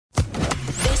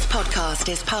podcast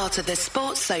is part of the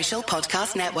Sports Social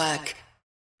Podcast Network.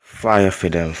 Fire for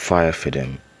them.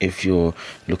 If you're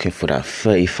looking for that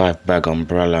 35 bag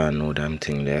umbrella and all damn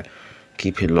thing there,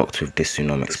 keep it locked with this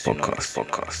Tsunomics podcast.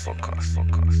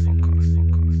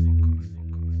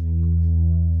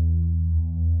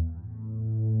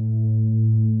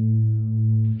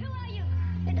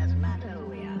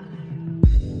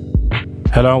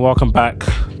 Hello and welcome back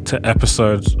to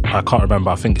episode, I can't remember,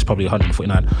 I think it's probably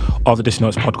 149 of the Disney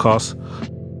Notes podcast.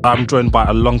 I'm joined by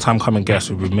a long time coming guest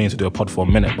who've been meaning to do a pod for a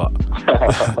minute, but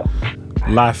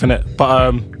life innit.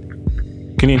 But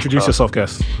can you introduce yourself,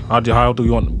 guest? How old do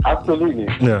you want? Absolutely.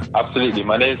 Yeah. Absolutely.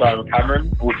 My name is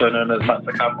Cameron, also known as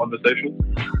Master Cam on the socials.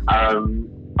 I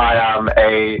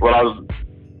was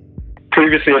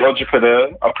previously an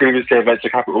entrepreneur, previously a venture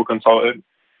capital consultant,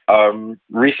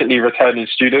 recently returning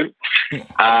student,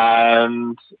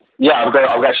 and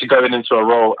I'm actually going into a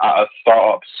role at a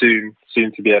startup soon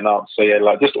to be announced. So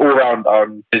just all around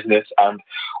business, and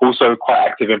also quite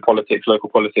active in politics, local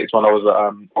politics. When I was at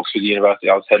Oxford University,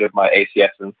 I was head of my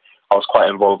ACS, and I was quite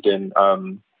involved in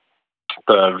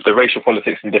the racial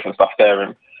politics and different stuff there.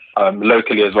 And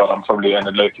locally as well, I'm from Luton,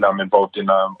 and locally I'm involved in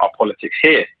our politics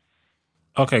here.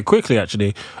 Okay, quickly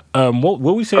actually, what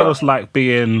will we say it was like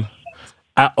being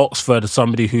at Oxford as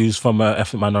somebody who's from an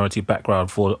ethnic minority background,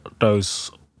 for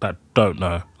those that don't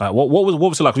know? Like, what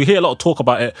was it like? We hear a lot of talk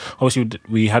about it. Obviously,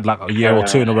 we had like a year or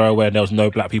two in a row where there was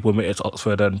no black people admitted to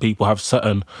Oxford, and people have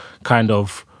certain kind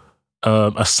of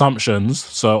assumptions.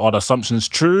 So are the assumptions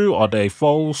true? Are they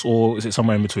false? Or is it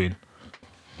somewhere in between?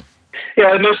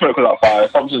 Yeah, no smoke without fire.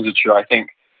 Assumptions are true. I think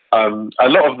a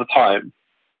lot of the time,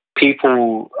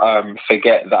 people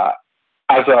forget that.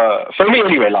 For me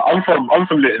anyway, like I'm from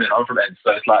Luton and I'm from Ed,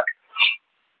 so it's like,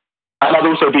 and I'd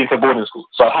also been to boarding school,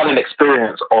 so I had an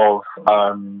experience of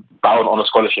on a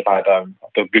scholarship. I had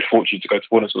the good fortune to go to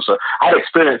boarding school, so I had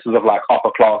experiences of like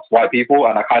upper class white people,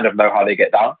 and I kind of know how they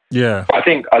get down. Yeah, but I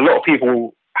think a lot of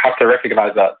people have to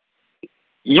recognize that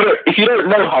if you don't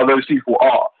know how those people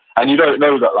are, and you don't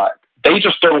know that like they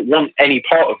just don't want any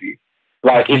part of you.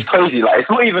 Like it's crazy. Like it's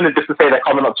not even just to say they're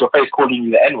coming up to your face calling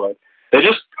you the N-word. They're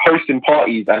just hosting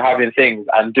parties and having things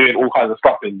and doing all kinds of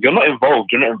stuff, and you're not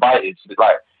involved. You're not invited. So it's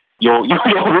like you're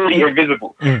really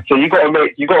invisible. So you gotta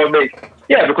make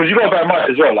because you gotta bear in mind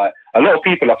as well. Like a lot of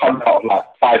people are coming out of like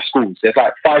 5 schools. There's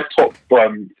like 5 top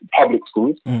public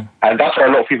schools, and that's where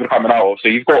a lot of people are coming out of. So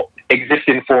you've got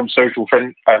existing formed social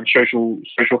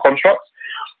constructs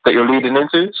that you're leading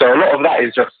into. So a lot of that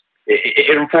is just it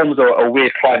informs a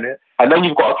weird climate, and then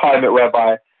you've got a climate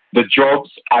whereby the jobs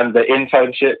and the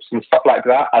internships and stuff like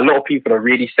that, a lot of people are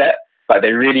really set, like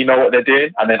they really know what they're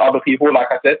doing. And then other people, like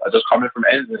I said, are just coming from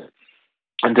ends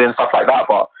and doing stuff like that.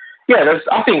 But yeah,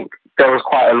 I think there was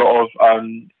quite a lot of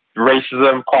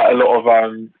racism, quite a lot of,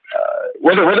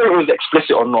 whether it was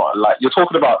explicit or not, like you're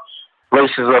talking about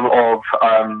racism of,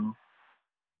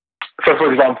 so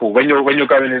for example, when you're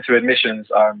going into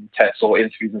admissions tests or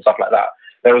interviews and stuff like that,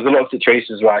 there was a lot of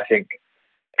situations where I think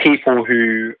people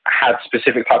who had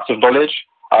specific types of knowledge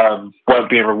weren't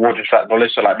being rewarded for that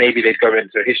knowledge. So like maybe they'd go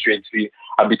into a history interview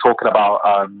and be talking about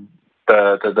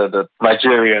the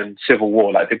Nigerian civil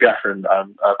war, like the Biafran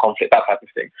conflict, that type of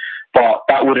thing. But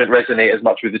that wouldn't resonate as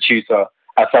much with the tutor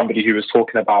as somebody who was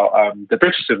talking about the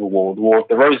British Civil War, the War of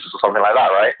the Roses or something like that,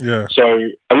 right? Yeah.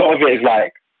 So a lot of it is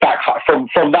like that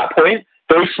from that point,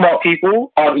 those smart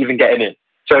people aren't even getting in.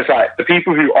 So it's like the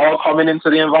people who are coming into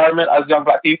the environment as young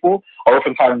black people are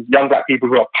oftentimes young black people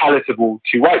who are palatable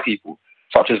to white people,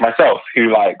 such as myself, who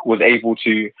like was able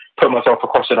to put myself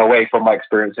across and away from my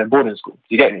experience in boarding school.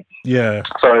 Do you get me? Yeah.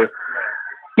 So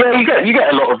yeah, you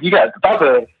get a lot of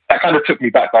that kind of took me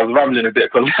back. I was rambling a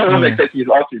bit because I wasn't expecting you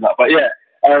to ask me that, but yeah.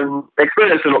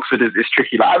 Experience in Oxford is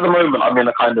tricky. Like at the moment, I'm in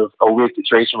a kind of a weird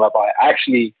situation whereby I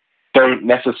actually don't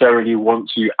necessarily want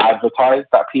to advertise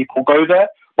that people go there.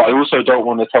 But I also don't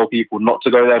want to tell people not to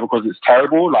go there because it's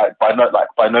terrible,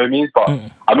 by no means. But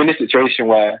I'm in a situation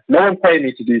where no one's paying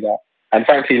me to do that. And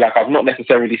frankly, like I've not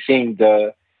necessarily seen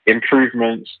the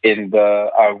improvements in the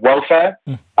welfare,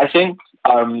 I think,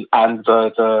 and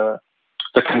the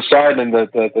concern and the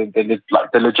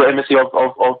legitimacy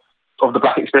of the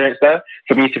black experience there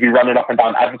for me to be running up and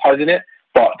down advertising it.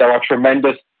 But there are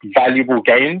tremendous valuable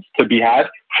gains to be had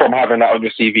from having that on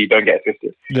your CV. Don't get it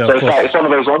twisted. Yeah, so it's one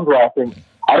of those ones where I think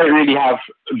I don't really have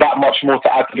that much more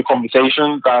to add to the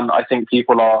conversation than I think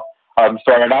people are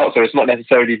throwing out. So it's not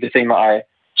necessarily the thing that I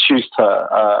choose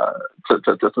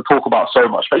to talk about so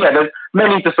much. But yeah, there's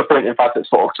many disappointing facets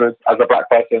for Oxford as a black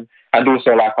person, and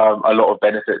also like a lot of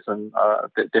benefits and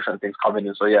different things coming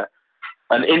in. So yeah,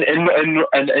 an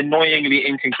annoyingly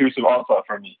inconclusive answer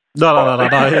from me. No.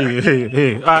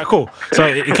 Here. All right, cool. So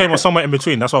it came on somewhere in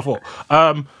between. That's what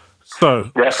I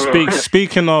thought.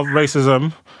 Speaking of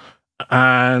racism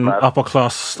and upper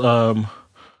class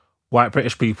white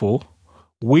British people,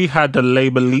 we had the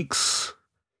Labour leaks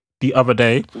the other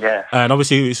day. Yeah. And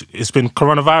obviously it's been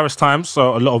coronavirus time,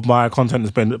 so a lot of my content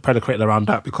has been predicated around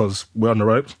that because we're on the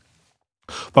ropes.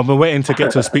 But I've been waiting to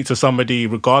get to speak to somebody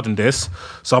regarding this.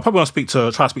 So I'll probably want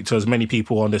to try to speak to as many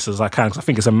people on this as I can, because I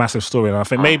think it's a massive story. And I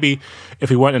think maybe if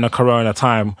we weren't in a corona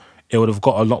time, it would have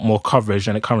got a lot more coverage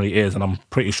than it currently is. And I'm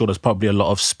pretty sure there's probably a lot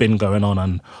of spin going on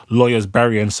and lawyers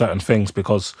burying certain things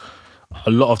because a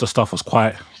lot of the stuff was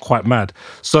quite mad.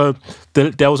 So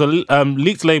there was a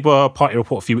leaked Labour Party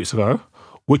report a few weeks ago,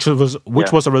 which was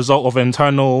a result of an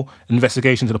internal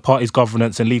investigation to the party's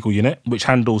governance and legal unit, which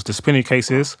handles disciplinary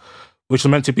cases, which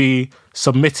was meant to be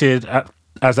submitted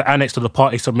as an annex to the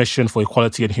party submission for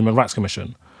Equality and Human Rights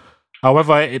Commission.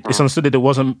 However, it's understood that it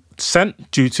wasn't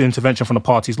sent due to intervention from the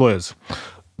party's lawyers.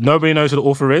 Nobody knows who the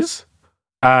author is,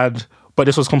 but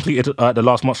this was completed at the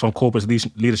last march from Corbyn's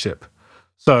leadership.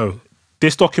 So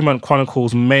this document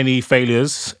chronicles many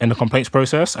failures in the complaints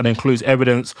process and includes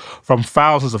evidence from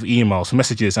thousands of emails,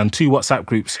 messages, and 2 WhatsApp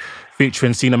groups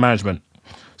featuring senior management.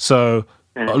 So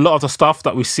a lot of the stuff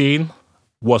that we've seen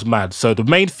was mad. So the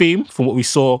main theme from what we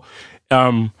saw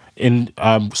in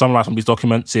summarized from these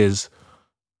documents is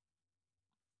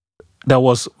there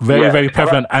was very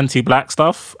prevalent anti-black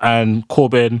stuff and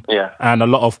Corbyn and a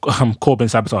lot of Corbyn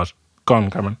sabotage. Go on,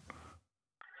 Cameron.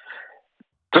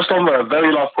 Just on the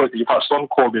very last point that you touched on,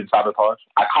 Corbyn sabotage,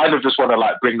 I kind of just want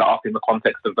to bring that up in the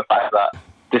context of the fact that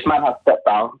this man has stepped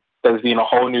down. There's been a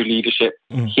whole new leadership.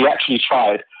 He actually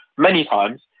tried many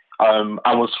times and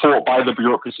was fought by the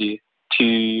bureaucracy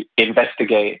to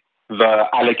investigate the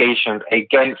allegations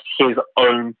against his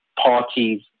own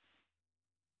party's,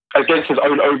 against his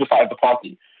own oversight of the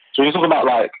party. So when you're talking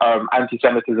about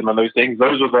anti-Semitism and those things,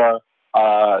 those were the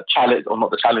challenge, or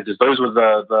not the challenges, those were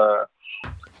the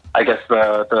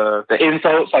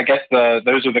insults,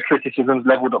 those are the criticisms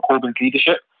leveled at Corbyn's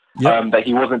leadership, that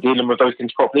he wasn't dealing with those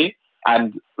things properly.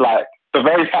 And the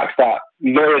very fact that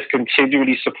lawyers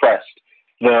continually suppressed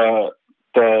the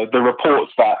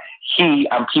reports that he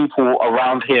and people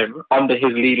around him under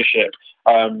his leadership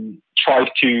tried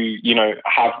to,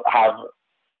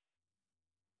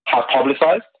 have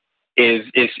publicized is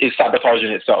sabotage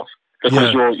in itself,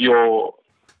 because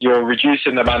you're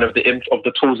reducing the amount of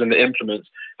the tools and the implements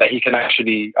that he can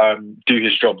actually do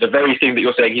his job. The very thing that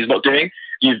you're saying he's not doing,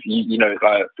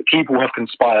 the people have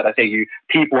conspired.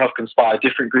 People have conspired.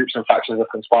 Different groups and factions have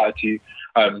conspired to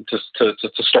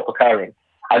stop occurring.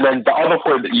 And then the other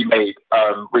point that you made,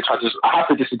 which I have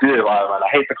to disagree with, man. I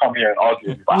hate to come here and argue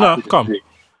with you, but I have to disagree.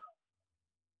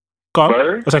 Come.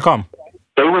 I say come.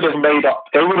 They would have made up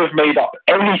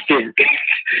anything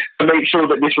to make sure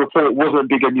that this report wasn't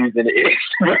bigger news than it is.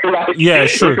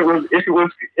 Sure. If it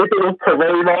was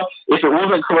Corona, if it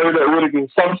wasn't Corona, it would have been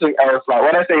something else.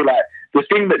 When I say the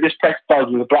thing that this press does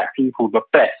with black people the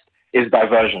best is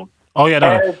diversion. Oh yeah,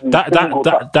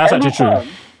 that's actually true.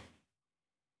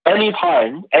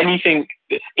 Anytime, anything,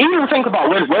 even think about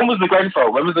when was the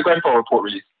Grenfell? When was the Grenfell report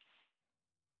released?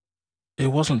 It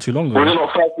wasn't too long ago. Was it not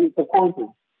 1st week of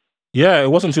quarantine? Yeah, it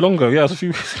wasn't too long ago. Yeah, it was a few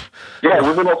weeks. Yeah,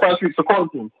 was it not 1st week of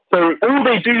quarantine? So all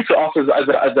they do to us as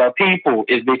a people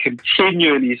is they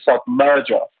continually submerge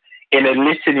us in a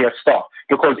litany of stuff.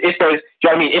 Because if there's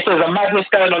a madness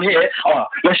going on here,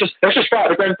 let's just start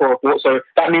the Grenfell report. So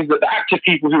that means that the active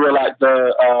people who are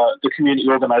the community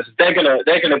organisers, they're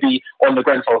gonna be on the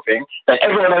Grenfell thing. Then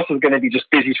everyone else is gonna be just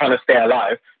busy trying to stay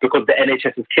alive because the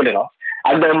NHS is killing us.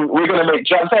 And then we're gonna make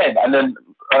jump in, and then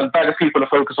a bag of people are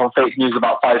focused on fake news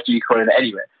about 5G Corona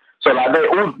anyway. So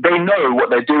they know what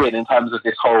they're doing in terms of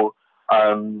this whole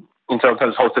thing. So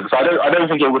I don't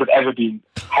think it would have ever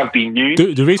have been new.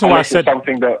 The reason why I said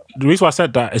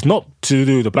that is not to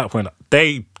do with the black point.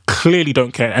 They clearly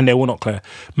don't care, and they will not care.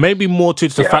 Maybe more to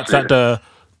the fact that the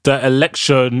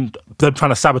election, they're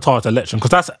trying to sabotage the election, because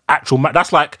that's actual.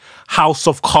 That's like House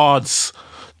of Cards,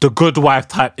 The Good Wife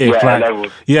type.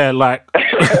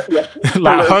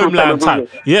 Like Homeland type.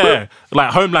 Yeah,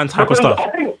 like Homeland type of stuff.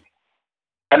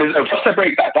 And just to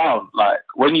break that down,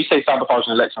 when you say sabotage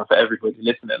an election, for everybody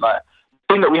listening, the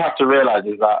thing that we have to realise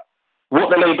is that what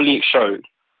the Labour leak showed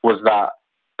was that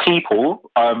people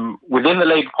within the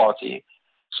Labour Party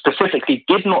specifically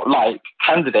did not like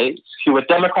candidates who were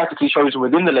democratically chosen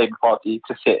within the Labour Party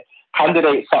to sit.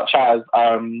 Candidates such as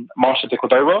Marsha de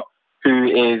Cordova,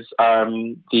 who is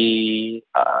the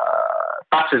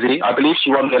Battersea, I believe she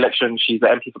won the election. She's the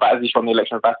MP for Battersea. She won the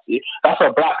election of Battersea. That's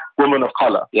a black woman of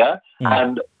colour, yeah?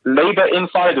 And Labour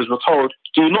insiders were told,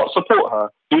 do not support her.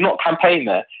 Do not campaign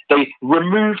there. They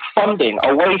removed funding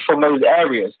away from those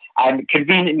areas and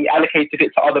conveniently allocated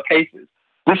it to other places.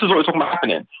 This is what we're talking about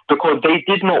happening because they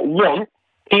did not want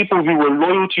people who were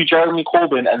loyal to Jeremy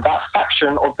Corbyn and that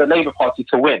faction of the Labour Party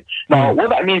to win. Now, what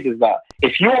that means is that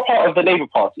if you're part of the Labour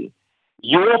Party,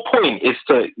 your point is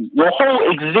to your whole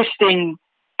existing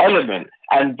element,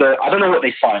 and I don't know what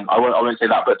they sign. I won't say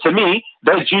that, but to me,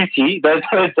 their duty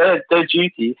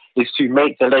is to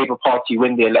make the Labour Party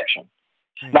win the election.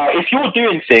 Now, if you're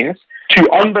doing things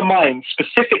to undermine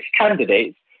specific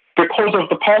candidates because of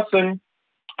the person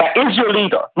that is your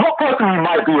leader, not person who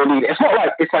might be your leader. It's not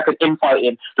like it's like an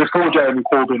infighting before Jeremy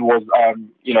Corbyn was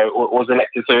was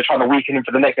elected, so you're trying to weaken him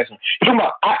for the next election. You're talking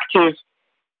about active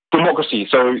democracy.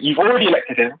 So you've already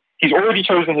elected him. He's already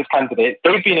chosen his candidate.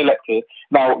 They've been elected.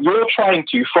 Now you're trying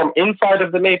to, from inside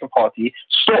of the Labour Party,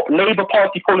 stop Labour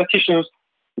Party politicians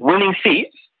winning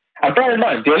seats. And bear in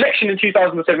mind, the election in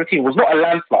 2017 was not a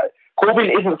landslide.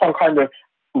 Corbyn isn't some kind of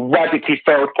radically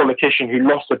failed politician who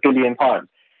lost 1 billion times.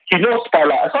 He lost by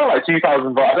it's not like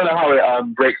 2,000 votes. I don't know how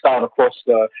it breaks down across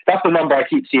that's the number I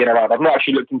keep seeing around. I've not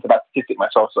actually looked into that statistic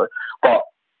myself, but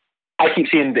I keep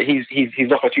seeing that he's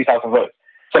lost by 2,000 votes.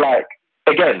 So,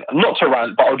 again, not to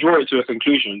rant, but I'll draw it to a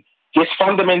conclusion. This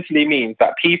fundamentally means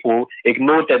that people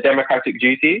ignored their democratic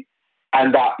duty,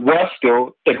 and that, worse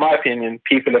still, in my opinion,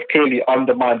 people have clearly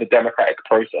undermined the democratic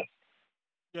process.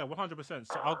 Yeah, 100%.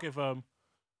 So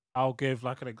I'll give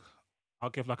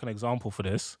an example for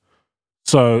this.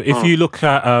 So if you look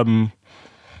at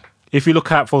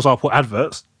for example,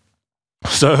 adverts.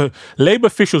 So, Labour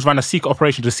officials ran a secret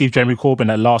operation to deceive Jeremy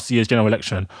Corbyn at last year's general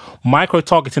election,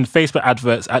 micro-targeting Facebook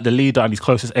adverts at the leader and his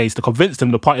closest aides to convince them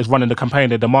the party is running the campaign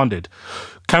they demanded.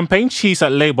 Campaign chiefs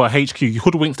at Labour HQ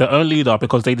hoodwinked their own leader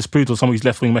because they disproved of some of his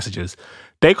left-wing messages.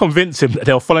 They convinced him that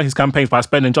they'll follow his campaigns by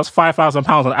spending just £5,000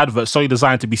 on adverts solely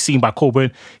designed to be seen by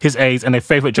Corbyn, his aides, and their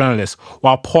favourite journalists,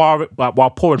 while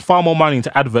pouring far more money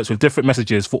into adverts with different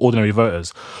messages for ordinary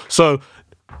voters. So,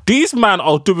 these men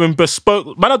are doing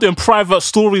bespoke, man are doing private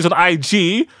stories on IG.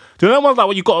 Do you know ones like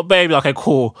when you got a baby, okay,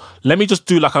 cool, let me just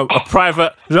do like a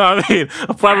private, you know what I mean?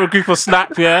 A private group of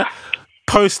Snap, yeah?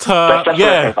 Post her,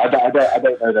 yeah. I don't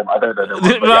know them.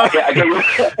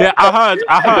 Yeah,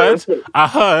 I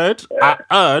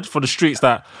heard from the streets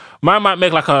that man might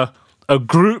make like a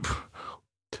group,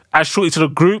 add shortly to the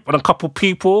group and a couple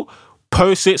people,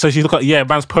 post it, so you look at, yeah,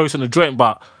 man's posting the joint,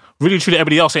 but really, truly,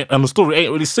 everybody else on the story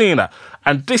ain't really seeing that.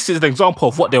 And this is an example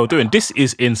of what they were doing. This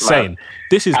is insane.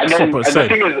 This is proper insane.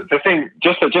 The thing,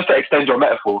 just to extend your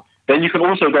metaphor, then you can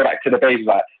also go back to the baby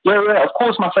like, yeah, of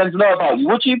course my friends know about you.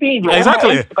 What do you mean? You're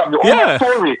exactly. on my Instagram, you're on my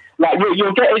story. Like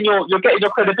you're getting your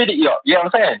credibility up. You know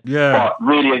what I'm saying? Yeah. But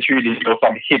really and truly, you're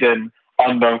some hidden,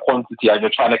 unknown quantity, and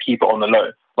you're trying to keep it on the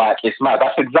low. Like it's mad.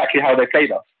 That's exactly how they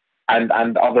played us, and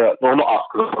other. Well, not us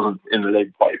because I wasn't in the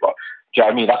Labour Party, but. Do you know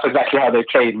what I mean? That's exactly how they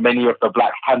played many of the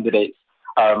black candidates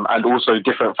and also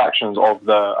different factions of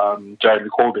the Jeremy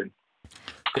Corbyn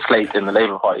slate in the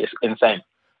Labour Party. It's insane.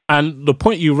 And the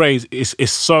point you raise is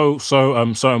so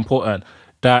important,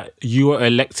 that you are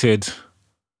elected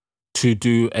to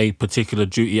do a particular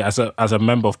duty as a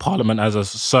member of parliament, as a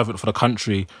servant for the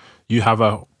country. You have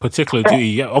a particular duty.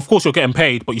 Yeah, of course, you're getting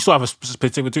paid, but you still have a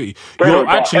particular duty. You're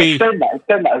actually extend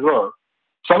that as well.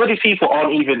 Some of these people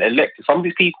aren't even elected. Some of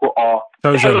these people are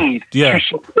paid to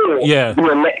support the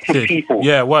elected people.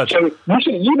 Yeah, word. So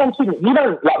you don't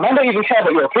like, man don't even care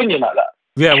about your opinion like that.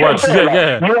 Yeah, word.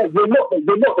 Yeah. You're not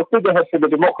the figurehead for the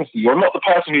democracy. You're not the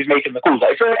person who's making the calls.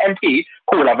 Like if you're an MP,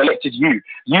 cool, I've elected you.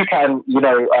 You can,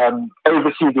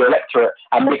 oversee the electorate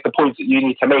and make the points that you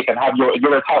need to make and have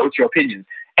you're entitled to your opinions.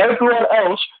 Everyone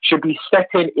else should be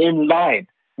stepping in line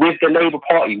with the Labour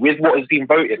Party, with what has been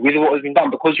voted, with what has been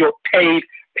done, because you're paid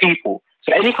people.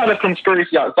 So any kind of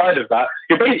conspiracy outside of that,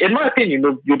 in my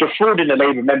opinion, you're defrauding the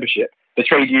Labour membership, the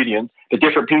trade unions, the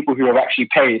different people who are actually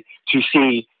paid to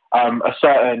see a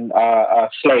certain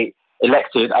slate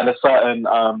elected and a certain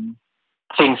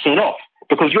thing seen off.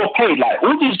 Because you're paid, like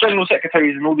all these general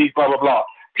secretaries and all these blah, blah, blah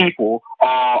people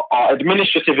are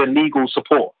administrative and legal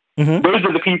support. Mm-hmm. Those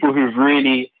are the people who've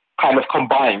really kind of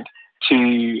combined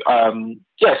to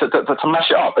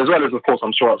mash it up, as well as, of course,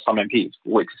 I'm sure some MPs.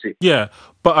 We'll wait to see. Yeah,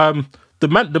 but the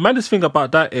maddest thing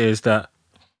about that is that,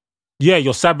 yeah,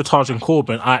 you're sabotaging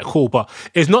Corbyn. All right, cool, but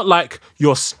it's not like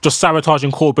you're just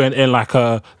sabotaging Corbyn in like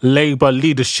a Labour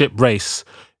leadership race.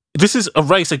 This is a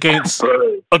race against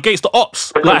the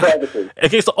ops,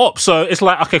 against the ops. So it's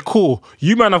like, okay, cool.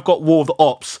 You man have got war of the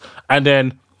ops, and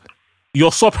then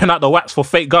you're swapping out the wax for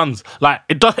fake guns. Like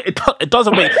it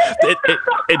doesn't make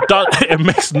it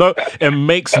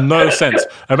makes no sense.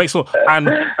 It makes no and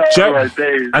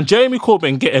Jeremy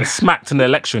Corbyn getting smacked in the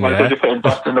election. Yeah, putting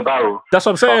dust in the barrel. That's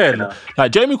what I'm saying.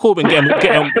 Like Jeremy Corbyn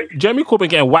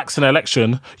getting waxed in the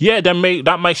election. Yeah, that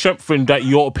may strengthen that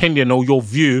your opinion or your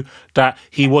view that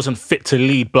he wasn't fit to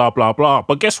lead. Blah blah blah.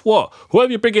 But guess what?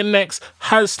 Whoever you bring in next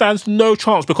stands no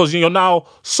chance because you're now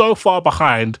so far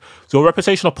behind. Your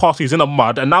reputation of party is in the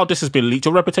mud, and now this has been leaked.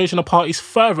 Your reputation of party is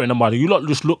further in the mud. You lot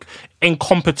just look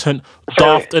incompetent,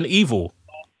 daft, and evil.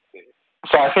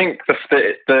 So I think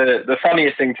the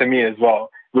funniest thing to me as well,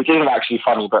 which isn't actually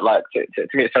funny, but like to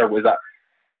me it's terrible, is that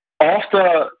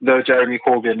after the Jeremy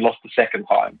Corbyn lost the second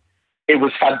time, it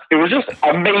was just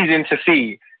amazing to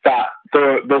see that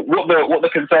what the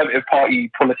Conservative Party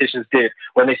politicians did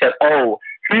when they said, oh,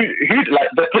 who like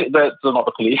not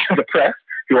the police, the press,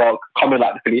 who are coming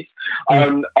like the police,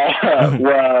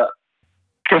 were,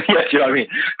 yes, you know what I mean,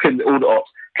 all the ops,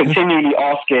 continually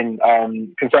asking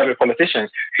Conservative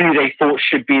politicians who they thought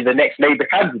should be the next Labour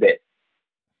candidate.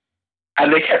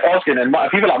 And they kept asking, and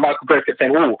people like Michael Gove kept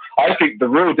saying, oh, I think the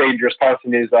real dangerous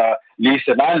person is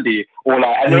Lisa Nandy, or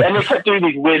like, and they kept doing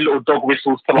these weird little dog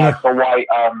whistles to like the white,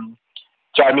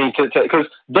 do you know what I mean? Because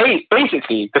they,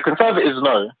 basically, the Conservatives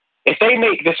know, if they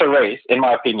make this a race, in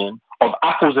my opinion, of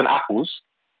apples and apples,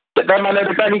 that they're man of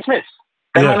the Bernie Smiths,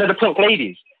 they're man of the Pink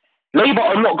Ladies. Labour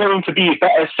are not going to be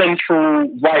better central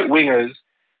right wingers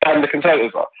than the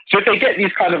Conservatives are. So if they get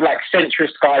these kind of like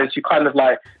centrist guys who kind of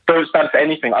like don't stand for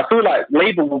anything, I feel like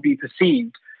Labour will be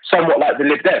perceived somewhat like the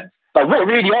Lib Dems. Like, what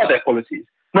really are their policies?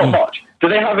 Not much. Do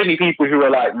they have any people who are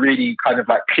like really kind of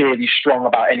like clearly strong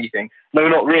about anything? No,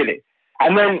 not really.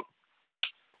 And then,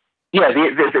 yeah,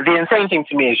 the insane thing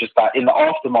to me is just that in the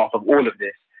aftermath of all of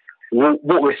this,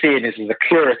 what we're seeing is a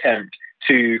clear attempt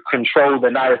to control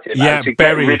the narrative and to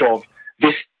get rid of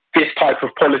this type of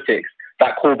politics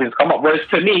that Corbyn's come up. Whereas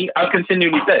to me, I've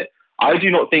continually said, I do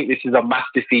not think this is a mass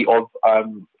defeat of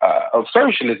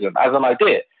socialism as an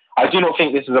idea. I do not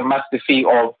think this is a mass defeat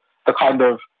of the kind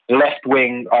of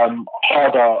left-wing,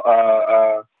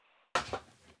 harder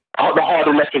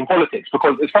left-wing politics.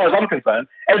 Because as far as I'm concerned,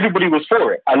 everybody was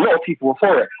for it. A lot of people were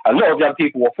for it. A lot of young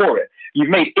people were for it. You've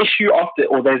made issue after,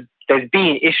 or there's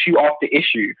been issue after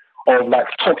issue of like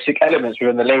toxic elements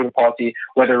within the Labour Party,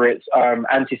 whether it's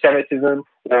anti-Semitism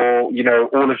or, you know,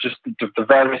 all of just the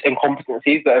various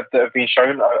incompetencies that have been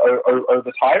shown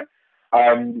over time.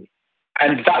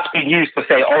 And that's been used to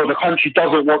say, oh, the country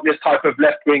doesn't want this type of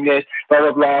left-wingness, blah,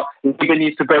 blah, blah. Labour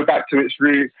needs to go back to its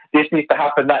roots. This needs to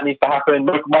happen, that needs to happen.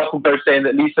 Michael Gove saying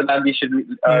that Lisa Nandy should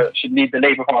lead the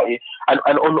Labour Party, and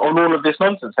on all of this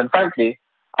nonsense. And frankly,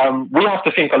 we have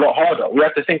to think a lot harder. We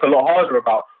have to think a lot harder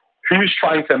about who's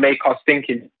trying to make us think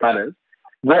in manners.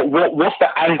 What's the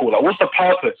angle? Like, what's the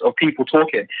purpose of people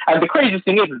talking? And the craziest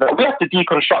thing is that we have to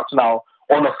deconstruct now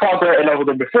on a far greater level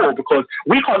than before, because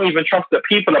we can't even trust that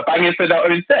people are banging for their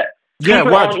own set.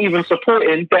 People aren't even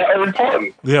supporting their own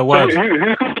party. Yeah, so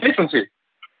who can you listen to?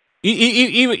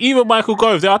 Even Michael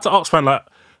Gove, they had to ask, man, like,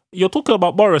 you're talking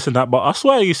about Boris and that, but I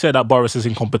swear you said that Boris is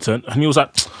incompetent. And he was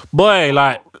like, boy,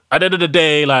 like, at the end of the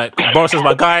day, like, Boris is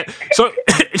my guy. So,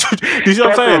 you see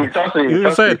what I'm saying?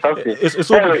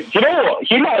 It's all good. You know what?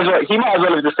 He might as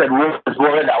well have just said, I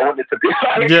wanted to be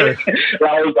like,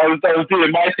 like, I was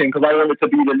doing my thing because I wanted to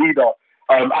be the leader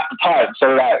at the time. So,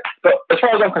 like, but as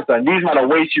far as I'm concerned, these men are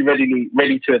way too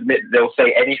ready to admit they'll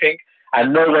say anything,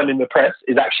 and no one in the press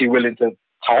is actually willing to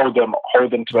hold them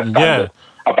to a standard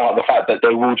about the fact that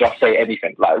they will just say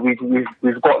anything. Like,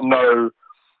 we've got no.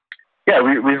 Yeah,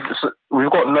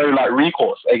 we've got no like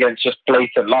recourse against just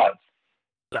blatant lies.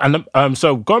 And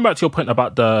so going back to your point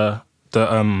about the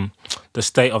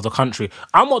state of the country,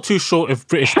 I'm not too sure if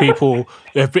British people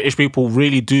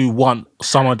really do want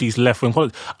some of these left wing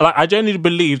policies. Like, I genuinely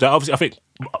believe that, obviously, I think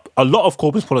a lot of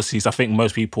Corbyn's policies, I think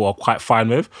most people are quite fine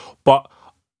with, but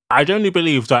I genuinely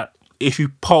believe that if you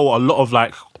poll a lot of,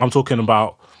 like, I'm talking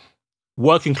about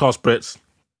working class Brits,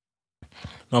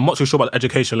 I'm not too sure about the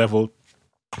education level,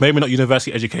 maybe not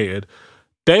university educated,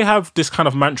 they have this kind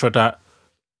of mantra that,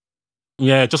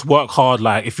 just work hard.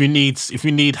 Like, if you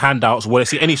need handouts, or they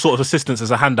see any sort of assistance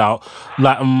as a handout,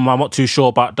 like, I'm not too sure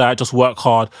about that, just work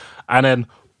hard. And then,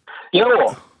 you know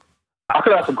what? I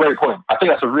think that's a great point. I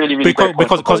think that's a really, really great point.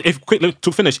 Because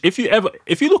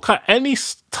if you look at any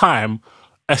time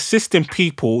assisting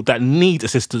people that need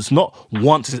assistance, not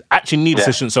want to actually need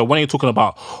assistance. So when you're talking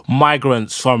about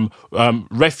migrants, from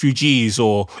refugees,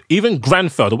 or even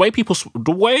Grenfell, the way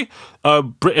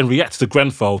Britain reacted to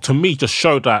Grenfell, to me, just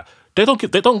showed that they don't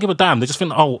give a damn. They just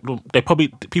think,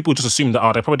 people just assume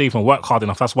that they probably didn't even work hard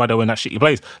enough. That's why they're in that shitty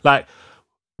place. Like,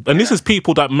 and this is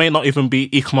people that may not even be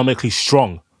economically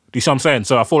strong. Do you see what I'm saying?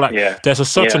 So I feel like there's a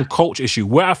certain culture issue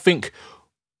where I think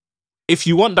if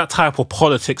you want that type of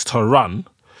politics to run,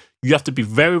 you have to be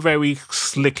very, very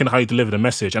slick in how you deliver the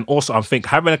message. And also, I think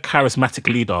having a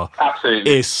charismatic leader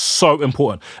is so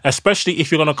important, especially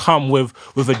if you're going to come with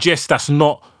a gist that's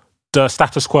not the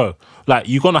status quo. Like,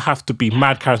 you're going to have to be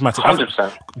mad charismatic.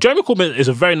 100%. Jeremy Corbyn is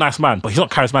a very nice man, but he's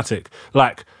not charismatic.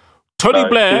 Like, Tony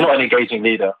Blair... He's not an engaging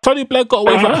leader. Tony Blair got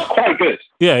away with... That's quite good.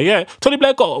 Yeah. Tony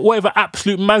Blair got away with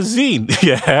absolute mazine.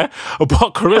 Yeah.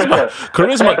 But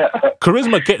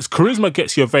charisma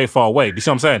gets you very far away. Do you see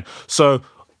what I'm saying? So...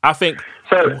 I think...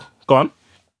 So, go on.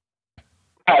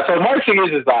 So my thing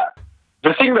is that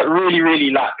the thing that really, really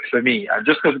lacks for me, and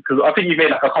just because I think you made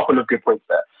like a couple of good points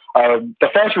there. The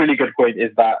first really good point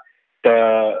is that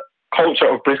the culture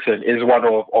of Britain is one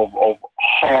of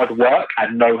hard work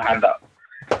and no handout.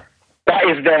 That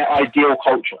is their ideal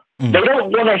culture. They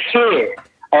don't want to hear,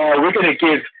 we're going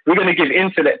to give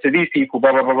internet to these people,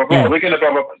 blah, blah, blah, blah, blah. We're going to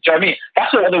blah, blah, blah. Do you know what I mean?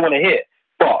 That's not what they want to hear.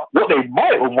 But what they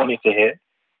might have wanted to hear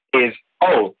is,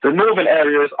 the northern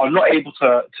areas are not able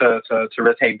to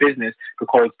retain business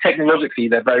because technologically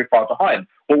they're very far behind.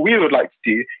 What we would like to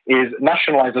do is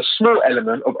nationalize a small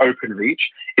element of Openreach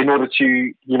in order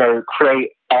to,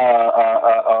 create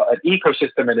an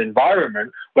ecosystem and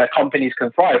environment where companies can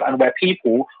thrive and where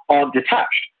people aren't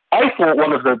detached. I thought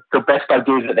one of the best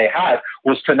ideas that they had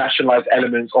was to nationalize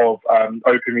elements of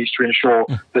Openreach to ensure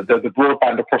that the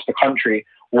broadband across the country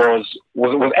was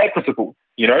equitable,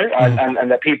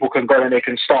 and that people can go and they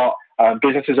can start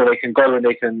businesses, or they can go and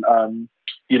they can,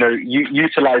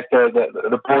 utilize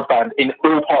the broadband in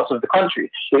all parts of the country.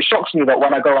 It shocks me that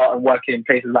when I go out and work in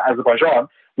places like Azerbaijan,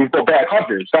 we've got better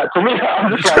coverage. Like, to me,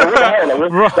 I'm just like, what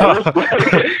the hell?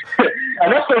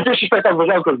 And that's no disrespect to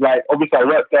Azerbaijan, because, like, obviously I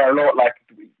work there a lot. Like,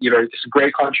 it's a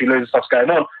great country, loads of stuff's going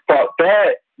on, but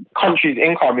their country's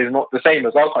income is not the same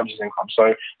as our country's income.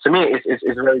 So to me, it's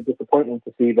very disappointing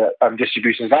to see that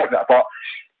distributions like that. But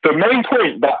the main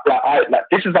point that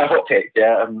this is my hot take,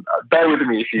 bear with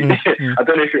me if you I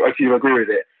don't know if you agree with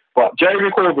it, but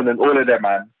Jeremy Corbyn and all of them,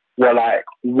 man, were like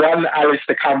one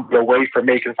Alistair Campbell away from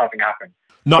making something happen.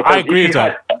 No, I agree with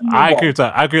that. I agree with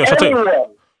that. Everyone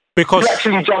because who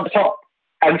actually jumped up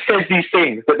and said these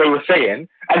things that they were saying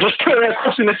and just put it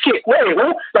across in a slick way.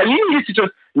 Well, like, you need to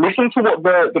just listen to what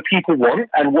the people want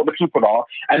and what the people are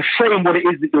and frame what it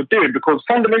is that you're doing, because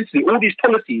fundamentally all these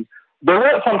policies, they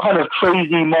weren't some kind of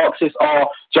crazy Marxist, do you know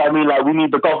what I mean? Like, we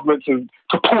need the government to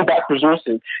pull back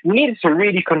resources. You needed to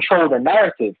really control the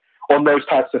narrative on those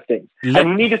types of things. And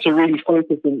you needed to really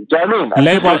focus on, do you know what I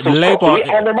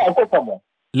mean?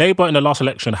 Labour in the last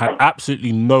election had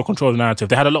absolutely no control of the narrative.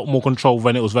 They had a lot more control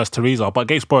when it was versus Theresa, but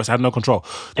against Boris had no control.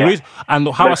 The reason, and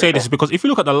how I say this is because if you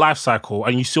look at the life cycle,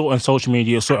 and you saw it on social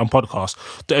media, you saw it on podcasts,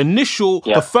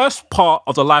 the first part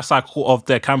of the life cycle of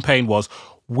their campaign was,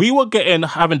 we were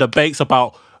having debates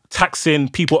about taxing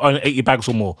people owning 80 bags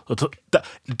or more.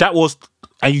 That was,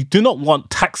 and you do not want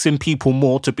taxing people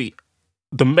more to be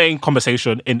the main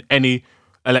conversation in any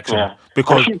election.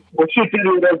 Because...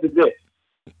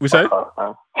 We say?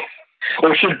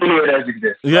 Or should billionaires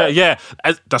exist? Yeah.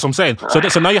 That's what I'm saying.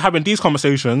 So now you're having these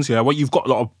conversations, where you've got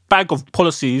a bag of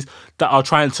policies that are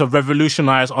trying to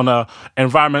revolutionize on a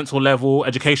environmental level,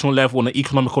 educational level, and an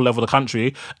economical level of the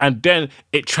country, and then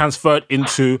it transferred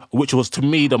into, which was to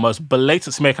me the most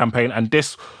blatant smear campaign, and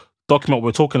this document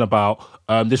we're talking about,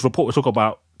 this report we're talking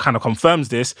about, kind of confirms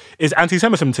this, is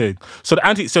anti-Semitism. So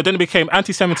then it became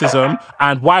anti-Semitism,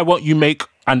 and why won't you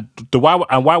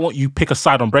pick a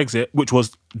side on Brexit, which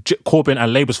was Corbyn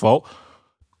and Labour's fault?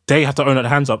 They have to own their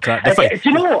hands up to that. Do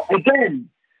you know what? Again,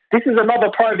 this is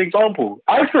another prime example.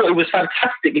 I thought it was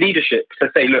fantastic leadership to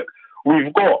say, look,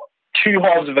 we've got two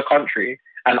halves of the country,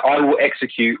 and I will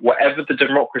execute whatever the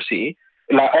democracy.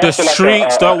 The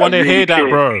streets don't want to hear that,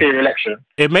 bro. Election.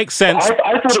 It makes sense.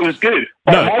 I thought it was good.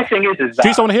 But my thing is that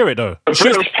streets don't want to hear it, though. The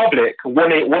British public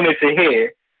wanted to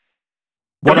hear.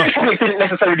 The British public didn't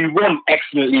necessarily want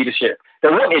excellent leadership. They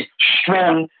wanted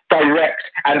strong, direct,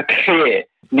 and clear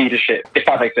leadership, if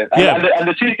that makes sense. And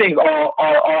the two things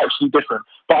are actually different.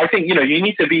 But I think, you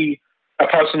need to be a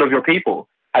person of your people,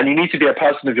 and you need to be a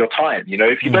person of your time.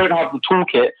 If you don't have the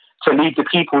toolkit to lead the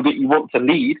people that you want to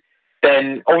lead,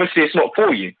 then obviously it's not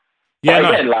for you. Yeah,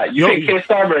 but again, you think Keir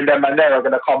Starmer and them and there are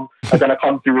going to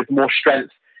come through with more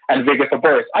strength and vigor for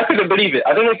Boris. I couldn't believe it.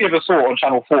 I don't know if you ever saw it on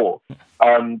Channel 4.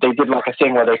 They did a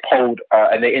thing where they polled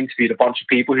and they interviewed a bunch of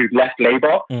people who'd left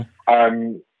Labour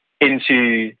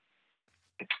into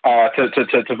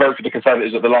to vote for the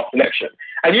Conservatives at the last election.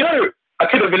 And I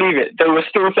couldn't believe it. They were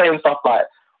still saying stuff like,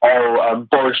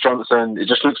 Boris Johnson, it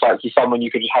just looks like he's someone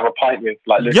you could just have a pint with,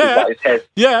 like looking at his head.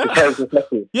 Yeah. His hair's just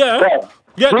messy. Yeah.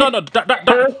 That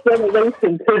first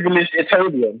generation privileged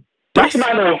Etonian. This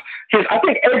man I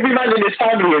think every man in his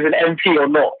family is an MP or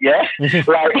not, yeah?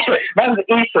 Like, man's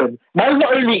Eton. Man's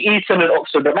not only Eton and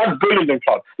Oxford, but man's Bullingdon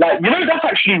Club. Like, that's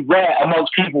actually rare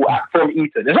amongst people from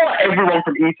Eton. It's not like everyone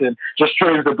from Eton just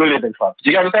joins the Bullingdon Club.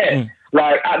 Do you get what I'm saying?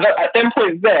 Like, at them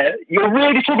points there, you're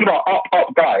really talking about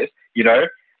up guys,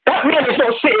 That man is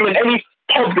not sitting in any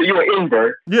pub that you're in,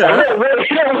 bro. Yeah.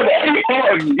 You don't want any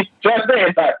part of you. Do you know what I'm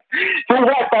saying? Like, he'll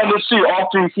wipe down the suit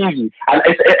after he sees you. And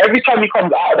every time he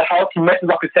comes out of the house, he messes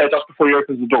up his hair just before he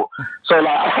opens the door. So,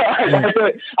 like,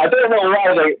 I don't know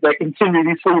why they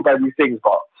continually fooled about these things,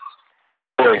 but...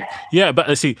 Boy. Yeah,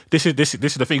 but see, this is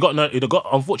the thing. Unfortunately,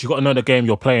 you got to know the game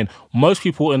you're playing. Most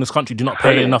people in this country do not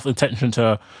pay enough attention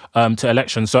to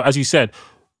elections. So, as you said,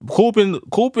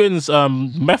 Corbyn's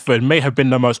method may have been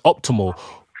the most optimal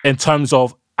in terms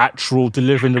of actual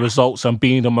delivering the results and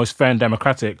being the most fair and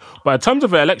democratic. But in terms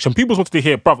of the election, people wanted to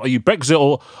hear, bruv, are you Brexit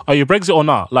or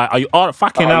not? Like, are you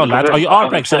fucking out, lads? Are you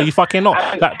Brexit? Are you fucking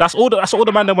not? Like, that's all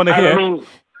the man they want to hear. Go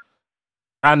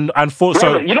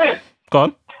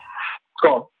on.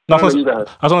 Go on. I was going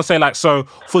to say, like, so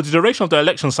for the duration of the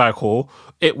election cycle,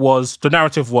 the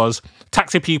narrative was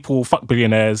taxi people, fuck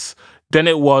billionaires. Then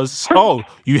it was,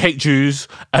 you hate Jews.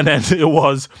 And then it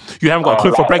was, you haven't got a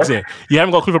clue for Brexit. You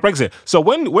haven't got a clue for Brexit. So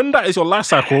when that is your life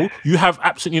cycle, you have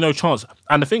absolutely no chance.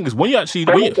 And the thing is, when you actually...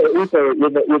 Also with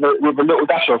a little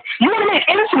dash of, you want to make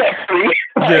internet free?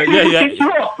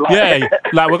 Yeah.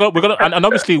 Like, we're gonna and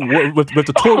obviously with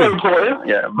the Tory...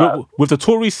 with the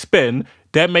Tory spin,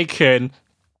 they're making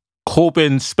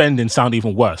Corbyn's spending sound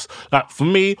even worse. Like, for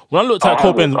me, when I looked at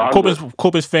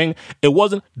Corbyn's thing, it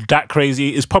wasn't that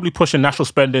crazy. It's probably pushing national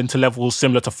spending to levels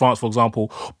similar to France, for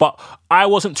example. But I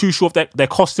wasn't too sure if their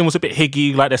costing was a bit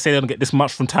higgy. Like, they say they don't get this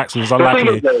much from tax, which is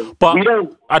unlikely. But we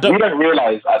don't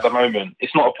realise at the moment,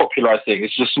 it's not a popularised thing.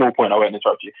 It's just a small point, I won't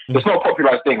interrupt you. It's not a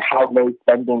popularised thing how low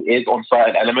spending is on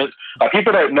certain elements. Like,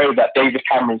 people don't know that David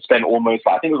Cameron spent almost,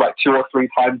 I think it was like 2 or 3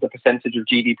 times the percentage of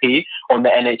GDP on the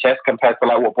NHS compared to,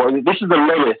 like, what Boris. This is the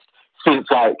lowest since,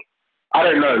 like, I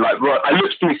don't know, like, I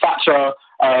looked through Thatcher,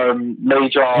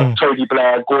 Major, Tony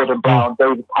Blair, Gordon Brown,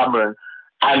 David Cameron,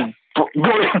 and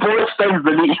Boris spends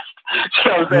the least.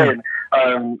 You know what I'm saying?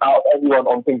 Out of everyone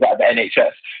on things like the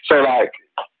NHS. So, like,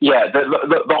 yeah,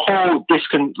 the whole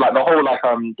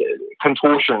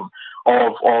contortion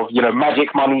of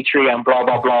magic money tree and blah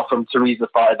blah blah from Theresa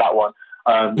started that one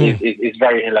is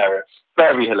very hilarious.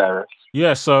 Very hilarious.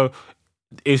 Yeah, so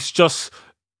it's just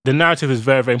the narrative is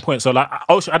very, very important. So, like,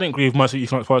 I didn't agree with most of the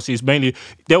economic policies. Mainly,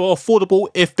 they were affordable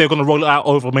if they're going to roll it out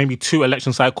over maybe 2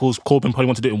 election cycles. Corbyn probably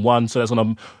wanted to do it in 1, so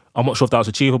I'm not sure if that was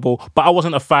achievable. But I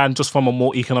wasn't a fan just from a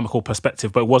more economical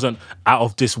perspective, but it wasn't out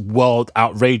of this world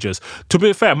outrageous. To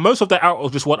be fair, most of the out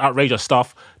of this world outrageous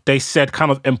stuff, they said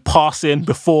kind of in passing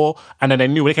before, and then they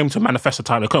knew when it came to manifesto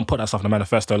time, they couldn't put that stuff in the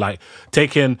manifesto. Like,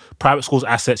 taking private schools'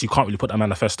 assets, you can't really put that in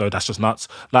manifesto. That's just nuts.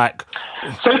 Like,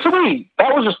 so to me,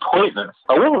 that was just pointless.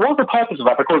 Like, what was the purpose of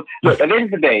that? Because, look, at the end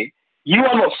of the day, you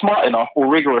are not smart enough or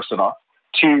rigorous enough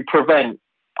to prevent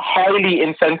highly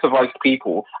incentivized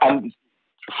people and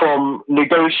from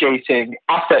negotiating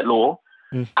asset law,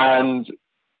 and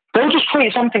they'll just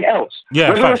create something else.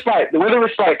 Yeah, whether it's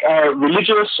like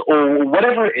religious or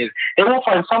whatever it is, they will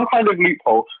find some kind of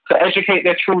loophole to educate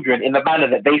their children in the manner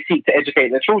that they seek to educate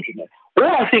their children in.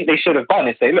 All I think they should have done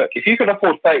is say, look, if you can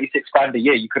afford 36 grand a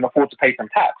year, you can afford to pay some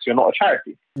tax. You're not a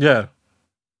charity. Yeah.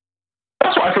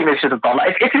 That's what I think they should have done.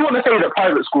 Like, if you want to say that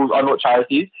private schools are not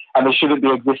charities and they shouldn't be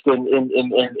existing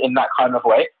in that kind of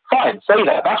way, fine, say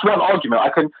that. That's one argument. I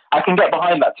can get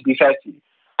behind that, to be fair to you.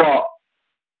 But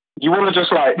you want to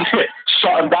just, like,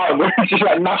 shut them down, just,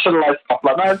 like, nationalise stuff.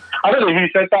 Like, man, I don't know who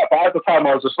said that, but at the time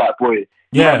I was just like, boy,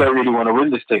 I don't really want to win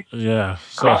this thing. Yeah.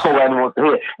 So that's not what anyone wants to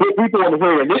hear. What people want to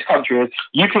hear in this country is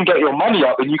you can get your money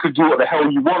up and you can do what the hell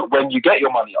you want when you get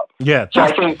your money up. Yeah. So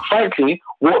I think, frankly,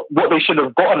 what they should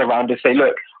have gotten around is say,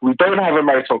 look, we don't have a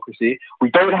meritocracy. We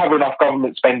don't have enough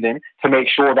government spending to make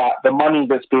sure that the money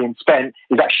that's being spent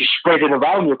is actually spreading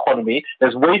around the economy.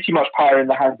 There's way too much power in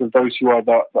the hands of those who are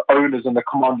the owners and the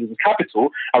commanders of capital,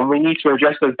 and we need to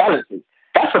address those balances.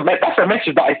 That's a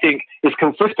message that I think is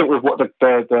consistent with what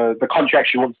the country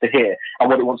actually wants to hear and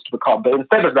what it wants to become. But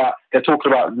instead of that, they're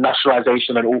talking about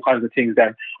nationalisation and all kinds of things.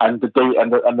 Then and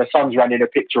the Sun's ran in a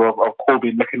picture of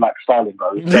Corbyn looking like Stalin,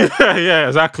 bro. Yeah,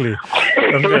 exactly.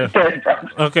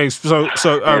 Okay, so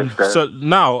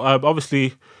now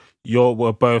obviously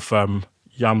we're both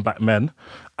young black men,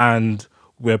 and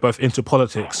we're both into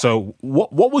politics. So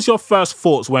what was your first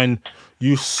thoughts when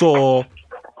you saw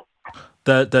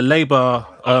the Labour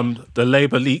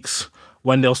leaks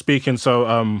when they were speaking?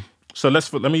 So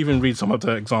let me even read some of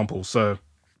the examples. So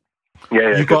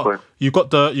you got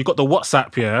the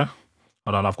WhatsApp, yeah.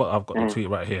 Hold on, I've got the tweet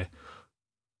right here.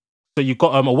 So you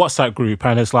got a WhatsApp group,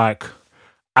 and it's like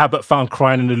Abbott found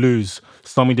crying in the loos.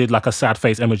 Somebody did like a sad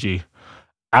face emoji.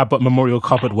 Abbott Memorial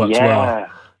Cupboard works well.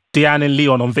 Deanne and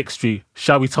Leon on Vic Street.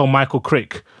 Shall we tell Michael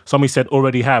Crick? Somebody said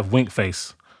already have, wink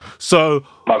face. So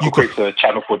Michael Crick's a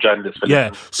Channel 4 journalist.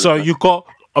 Yeah. So you got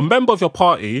a member of your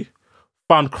party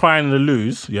found crying in the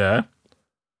loos, yeah,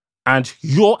 and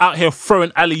you're out here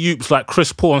throwing alley-oops like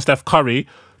Chris Paul and Steph Curry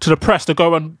to the press to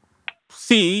go and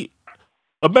see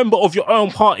a member of your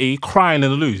own party crying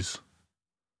in the loos.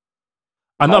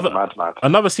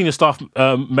 Another senior staff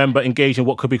member engaged in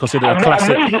what could be considered a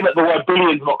classic. Amazing that the word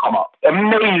bullying's not come up.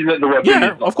 Amazing that the word bullying.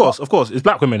 Yeah, of course. It's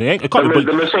black women. It can't be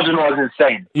the misogynoir is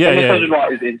insane. Yeah, the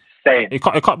misogynoir is insane. It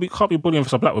can't be bullying for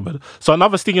some black women. So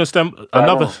another senior staff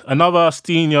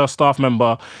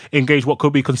member engaged what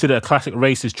could be considered a classic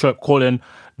racist trope, calling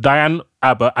Diane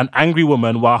Abbott an angry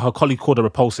woman while her colleague called her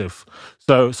repulsive.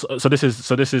 So this is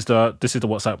the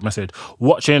WhatsApp message.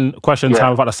 Watching Question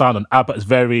Time without the sound on Abbott is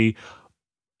very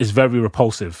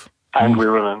repulsive.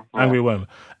 Angry women. Yeah. Angry women.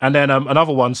 And then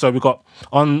another one. So we got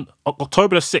on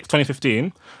October 6th,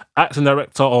 2015, acting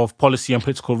director of policy and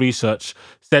political research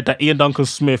said that Ian Duncan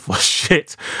Smith was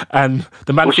shit. And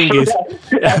the mad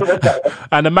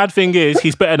thing is,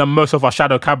 he's better than most of our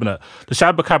shadow cabinet. The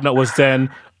shadow cabinet was then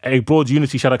a broad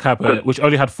unity shadow cabinet, which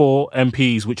only had 4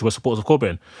 MPs, which were supporters of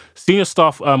Corbyn. Senior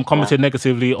staff commented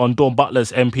negatively on Dawn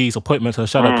Butler's MP's appointment to the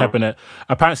shadow cabinet,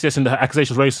 apparently suggesting the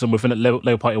accusations of racism within the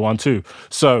Labour Party 1-2.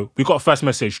 So we got a first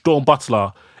message, Dawn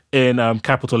Butler in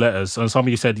capital letters, and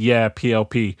somebody said, yeah,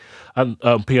 PLP, and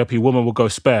PLP woman will go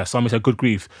spare. Somebody said, good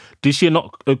grief. Did she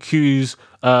not accuse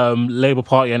Labour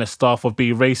Party and its staff of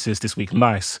being racist this week?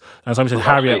 Nice. And somebody said,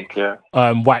 Harriet,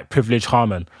 white privilege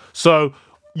Harman. So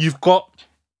you've got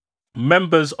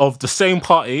members of the same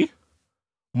party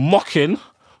mocking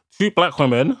 2 black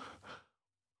women,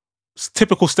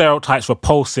 typical stereotypes,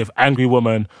 repulsive, angry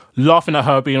woman, laughing at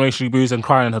her being racially abused and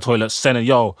crying in her toilet, saying,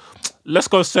 yo, let's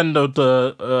go send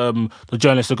the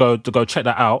journalist to go check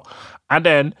that out. And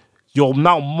then you're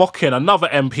now mocking another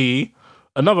MP,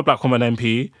 another black woman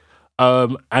MP,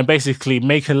 and basically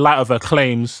making light of her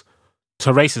claims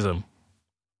to racism.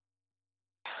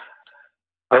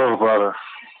 Oh, brother.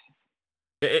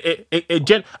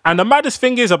 And the maddest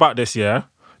thing is about this, yeah.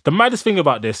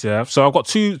 So I've got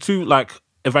two like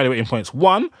evaluating points.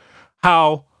 One,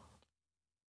 how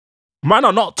man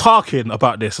are not talking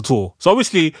about this at all. So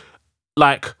obviously,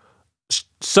 like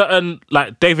certain,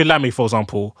 like David Lammy, for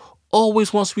example,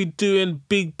 always wants to be doing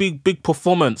big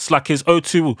performance, like his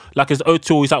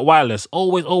O2, he's at Wireless.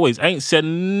 Always ain't said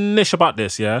niche about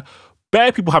this, yeah.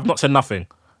 Bare people have not said nothing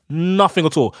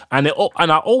at all, and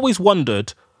I always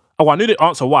wondered. Oh, I knew the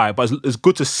answer why, but it's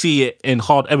good to see it in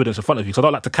hard evidence in front of you, because I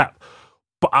don't like to cap.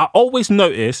 But I always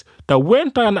notice that when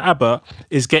Diana Abbott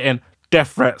is getting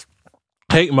death threats,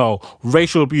 hate mail,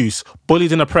 racial abuse,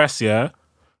 bullied in the press, yeah,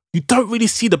 you don't really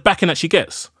see the backing that she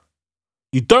gets.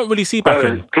 You don't really see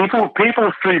backing. People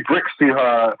threw bricks to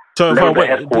her Labour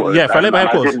headquarters. Yeah, for Labour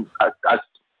headquarters. I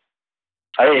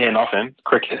didn't hear nothing.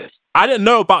 Cricket. I didn't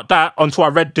know about that until I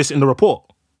read this in the report.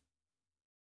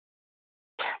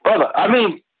 Brother, I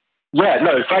mean... Yeah,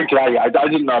 no, frankly, I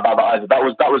didn't know about that either. That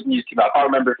was news to me. I can't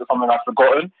remember if it's something I've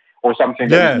forgotten or something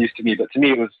that was news to me. But to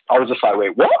me, I was just like,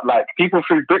 wait, what? Like, people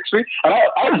threw bricks through?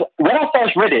 And when I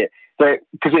first read it,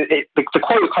 because the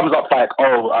quote comes up like,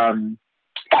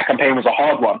 that campaign was a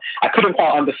hard one. I couldn't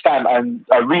quite understand. And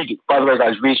by the way,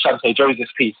 guys, read Shante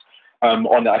Joseph's piece on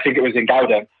it. I think it was in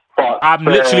Gowden. But I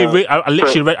literally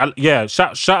read. Yeah,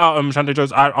 shout out Shante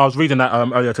Jones. I was reading that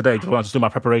earlier today. Just wanted to do my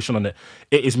preparation on it.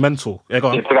 It is mental. Yeah, go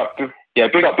on. Big up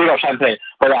Shante.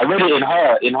 But I read it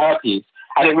in her piece,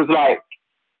 and it was like,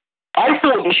 I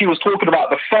thought that she was talking about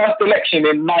the first election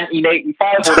in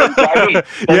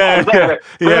 1985.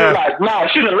 Like, nah, I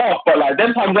shouldn't laugh, but like,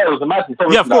 them times there was a madness.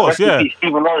 Yeah, of course, yeah.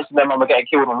 Stephen Lawrence and them were getting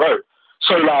killed on the road.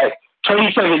 So like,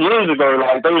 27 years ago,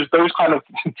 like those kind of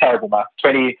terrible math.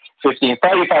 20, 15,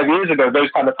 35 years ago, those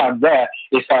kind of times there,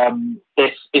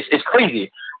 it's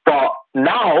crazy. But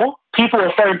now people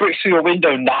are throwing bricks through your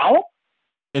window now.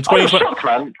 In I was shocked,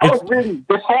 man. I was really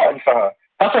disheartened for her.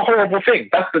 That's a horrible thing.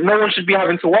 No one should be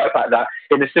having to work like that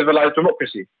in a civilized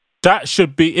democracy. That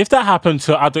should be, if that happened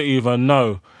to, I don't even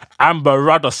know, Amber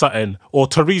Rudd or something, or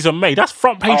Theresa May, that's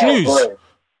front page news. Boy.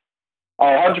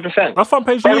 100%. That's front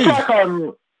page news. It's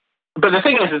like But the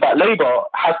thing is that Labour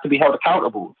has to be held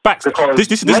accountable. Facts. Because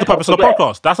This is the purpose of the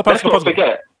podcast. That's the purpose of the podcast.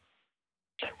 Forget.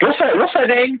 What's her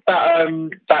name?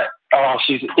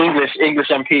 She's English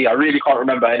MP. I really can't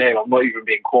remember her name. I'm not even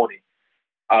being corny.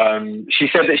 She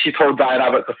said that she told Diane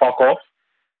Abbott to fuck off,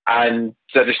 and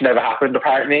that this never happened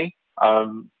apparently.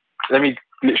 Let me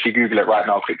literally Google it right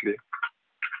now quickly.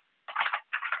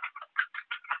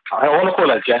 I want to call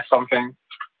her Jess something.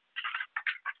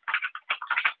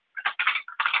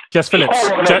 Jess Phillips.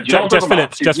 Jess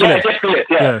Phillips. Jess Phillips,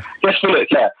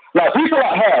 yeah. Like, people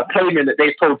like her claiming that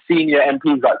they've told senior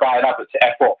MPs like Diane Abbott to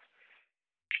F off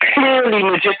clearly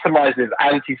legitimizes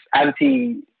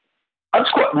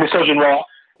misogynoir,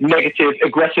 negative,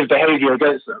 aggressive behaviour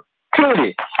against them.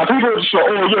 Clearly. And people are just like,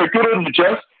 oh, yeah, good on the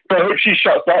Jess, but I hope she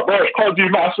shuts up. But can't do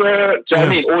maths. Do you know what I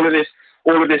mean?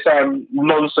 All of this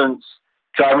nonsense.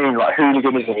 Do you know what I mean? Like,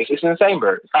 hooliganism. It's insane,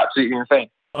 bro. It's absolutely insane.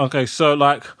 Okay, so,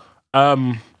 like...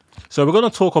 So we're going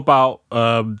to talk about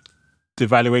the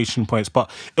valuation points, but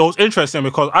it was interesting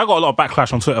because I got a lot of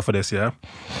backlash on Twitter for this, yeah,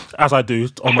 as I do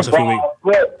almost every week.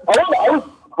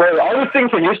 I was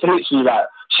thinking just literally like,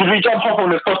 should we jump up on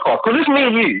this podcast? Because it's me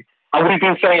and you, and we've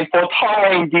been saying for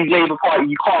time, these Labour Party,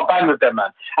 you can't bang with them,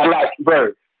 man. And like,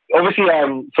 bro, obviously,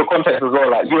 for context as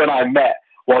well, like you and I met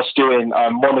whilst doing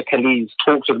Monica Lee's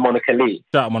talks with Monica Lee.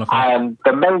 Shout out Monica. And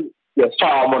the main,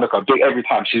 shout out Monica, big every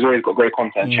time. She's always got great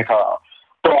content. Check her out.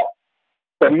 But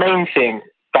the main thing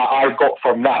that I got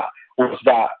from that was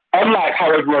that, unlike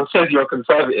how everyone says you're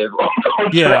conservative,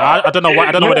 I don't know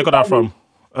where they got that from.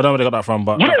 I don't know where they got that from,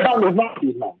 but you don't bang with none of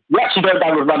these men. You actually don't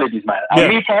bang with none of these men. And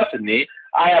me personally,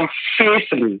 I am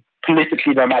fiercely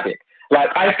politically nomadic. Like,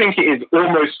 I think it is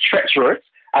almost treacherous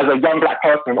as a young black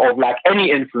person of like any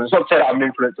influence. Not to say that I'm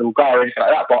an influencer guy or anything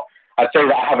like that, but I'd say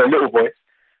that I have a little voice.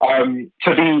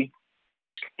 To be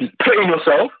putting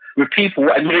yourself with people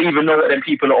and you don't even know what them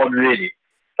people are on really.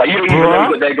 Like, you don't even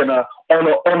know that they're gonna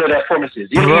honor their promises.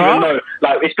 You don't even know.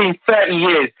 Like, it's been 30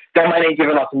 years. That man ain't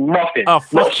giving us nothing. A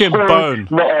fucking bone.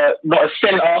 Not a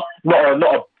centre.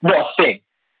 Not a thing.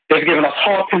 They've given us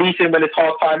hard policing when it's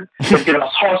hard times. They've given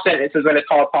us hard sentences when it's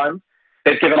hard times.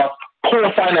 They've given us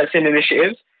poor financing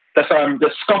initiatives that's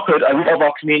scuppered a lot of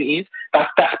our communities.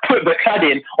 That's put the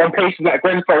cladding on places like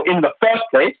Grenfell in the first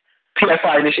place.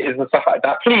 PFI initiatives and stuff like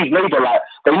that. Please, Labour, like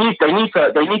they need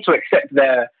to accept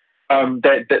the wrongs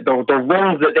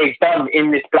that they've done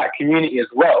in this black community as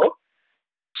well.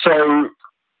 So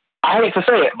I hate to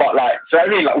say it, but like, so I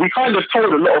mean, like, we kind of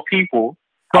told a lot of people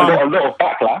and got a lot of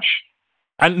backlash.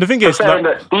 And the thing is, saying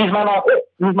that these men are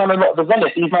not the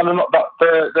zealots. These men are not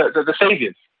the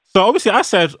saviors. So obviously, I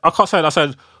said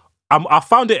I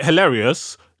found it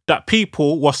hilarious that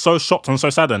people were so shocked and so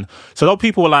saddened. So a lot of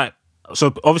people were like.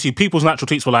 So obviously people's natural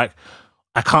tweets were like,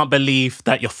 I can't believe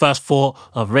that your first thought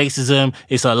of racism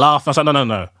is a laugh. I was like,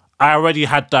 no. I already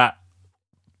had that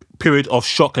period of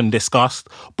shock and disgust,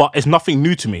 but it's nothing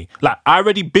new to me. Like, I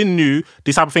already been knew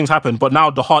these type of things happen, but now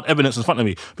the hard evidence is in front of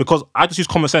me because I just use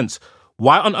common sense.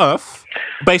 Why on earth,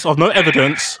 based on no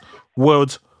evidence,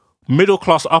 would middle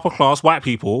class, upper class white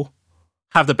people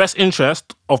have the best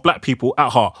interest of black people at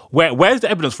heart? Where's the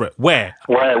evidence for it? Where's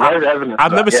the evidence?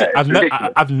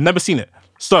 I've never seen it.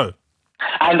 So,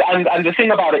 and the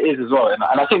thing about it is as well, and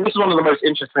I think this is one of the most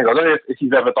interesting things. I don't know if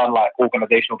you've ever done like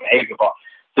organizational behavior, but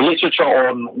the literature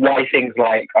on why things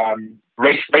like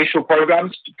racial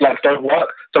programs like don't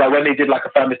work. So like when they did like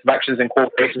affirmative actions in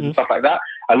corporations and stuff like that,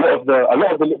 a lot of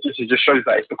the literature just shows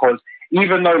that it's because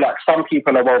even though like some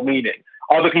people are well-meaning,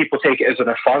 other people take it as an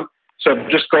affront. So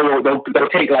they'll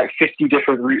take like 50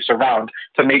 different routes around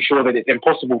to make sure that it's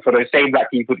impossible for those same black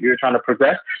people that you're trying to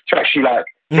progress to actually like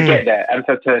to get there and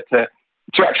to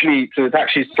actually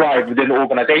thrive within the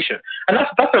organization. And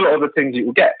that's a lot of the things you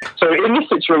will get. So in this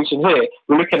situation here,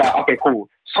 we're looking at, okay, cool.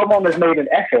 Someone has made an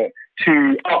effort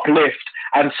to uplift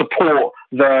and support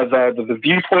the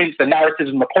viewpoints, the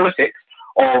narratives and the politics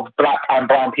of black and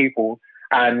brown people.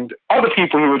 And other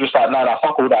people who were just like, no,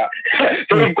 fuck all that.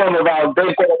 They've gone around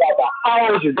the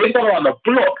houses, they've gone around the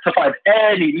block to find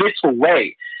any little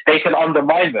way they can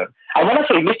undermine them. And when I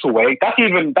say little way, that's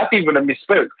even a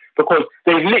misspoke because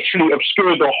they've literally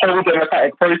obscured the whole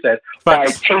democratic process by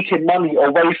taking money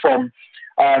away from,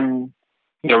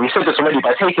 we said this already,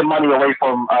 by taking money away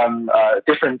from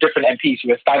different MPs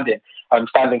who are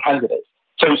standing candidates.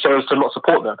 So as to not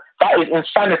support them. That is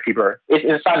insanity, bro. It's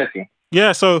insanity.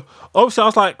 Yeah, so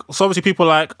obviously people are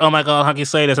like, oh my God, how can you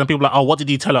say this? And people are like, oh, what did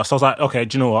he tell us? So I was like, okay,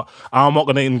 do you know what? I'm not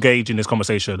going to engage in this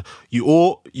conversation. A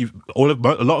lot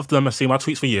of them have seen my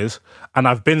tweets for years, and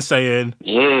I've been saying,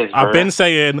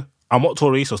 I'm not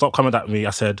Tory, so stop coming at me. I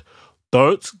said,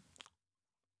 don't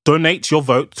donate your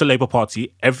vote to Labour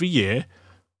Party every year.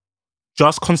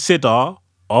 Just consider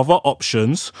other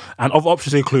options, and other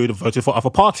options include voting for other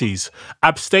parties,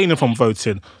 abstaining from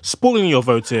voting, spoiling your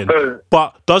voting,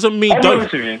 but doesn't mean I'll be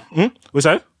honest with you. What's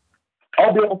that?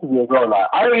 I'll be honest with you as well. Like,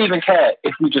 I don't even care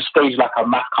if we just stage like a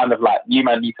mass kind of like, you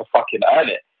man need to fucking earn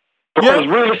it. Because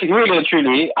really and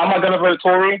truly, am I going to vote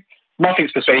Tory?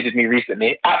 Nothing's persuaded me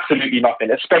recently. Absolutely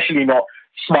nothing. Especially not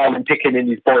smiling, picking in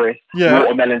his Boris,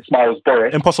 watermelon smiles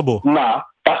Boris. Impossible. Nah,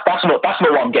 that's not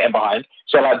what I'm getting behind.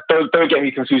 So like, don't get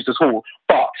me confused at all.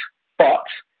 But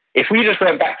if we just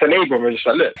went back to Labour and we're just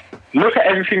like, look at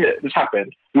everything that's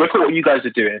happened. Look at what you guys are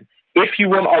doing. If you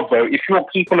want our vote, if you're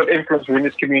people of influence within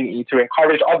this community to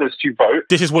encourage others to vote,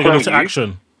 this is what you need to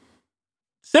action.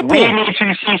 Simple. We need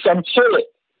to see some shit.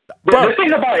 The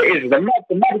thing about it is, the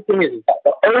mad thing is that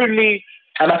the only,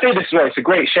 and I say this as well, it's a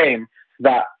great shame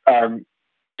that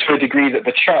to a degree that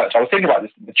the church, I was thinking about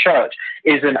this, the church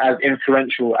isn't as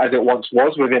influential as it once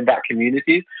was within black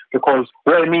communities, because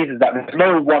what it means is that there's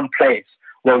no one place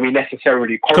where we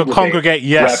necessarily congregate.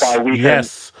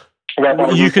 Yes,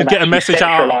 whereby you could get a message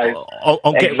out,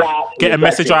 or get a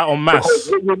message out en masse.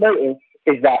 Because what you notice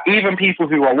is that even people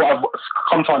who are, what I've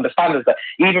come to understand is that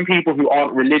even people who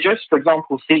aren't religious, for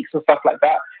example, Sikhs and stuff like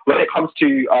that, when it comes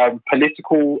to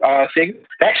political things,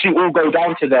 they actually all go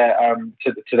down to their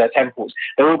to their temples.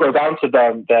 They all go down to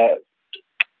their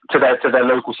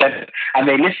local centre, and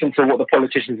they listen to what the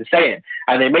politicians are saying,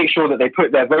 and they make sure that they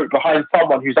put their vote behind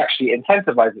someone who's actually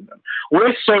incentivizing them.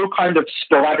 We're so kind of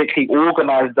sporadically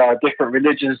organised, different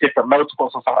religions, different melting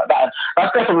pots and stuff like that. And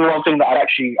that's definitely one thing that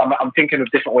I'm thinking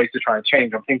of different ways to try and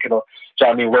change. I'm thinking of,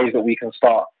 ways that we can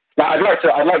start. Like,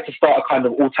 I'd like to start a kind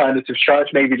of alternative church,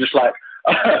 maybe just like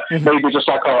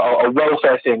a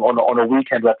welfare thing on a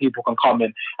weekend where people can come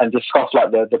in and discuss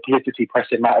like the politically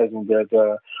pressing matters and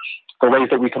the ways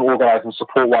that we can organise and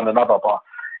support one another. But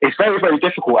it's very, very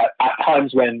difficult at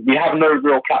times when we have no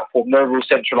real platform, no real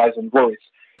centralising voice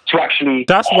to actually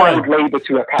hold Labour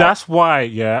to account. That's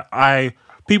why,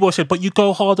 people said, but you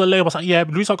go hard on Labour. I was like, the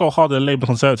reason I go hard on Labour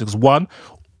Conservatives, one,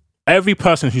 every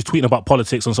person who's tweeting about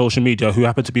politics on social media who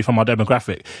happen to be from our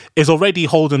demographic is already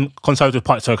holding Conservative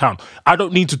Party to account. I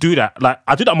don't need to do that. Like,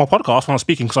 I did that on my podcast when I'm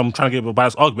speaking because I'm trying to give a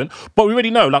biased argument, but we already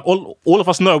know, like, all of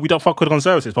us know we don't fuck with the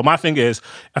Conservatives. But my thing is,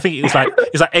 I think it's like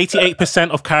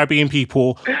 88% of Caribbean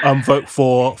people vote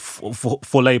for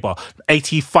Labour.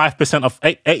 83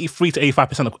 to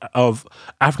 85% of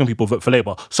African people vote for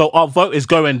Labour. So our vote is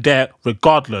going there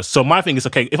regardless. So my thing is,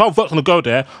 okay, if our vote's going to go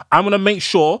there, I'm going to make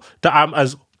sure that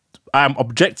I'm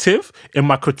objective in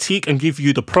my critique and give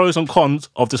you the pros and cons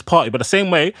of this party. But the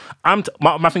same way,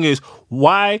 my thing is,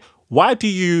 why do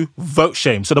you vote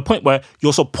shame? So the point where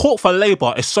your support for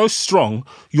Labour is so strong,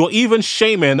 you're even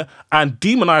shaming and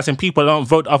demonising people that don't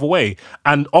vote the other way.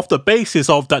 And off the basis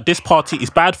of that this party is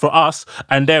bad for us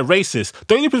and they're racist.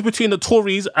 The only difference between the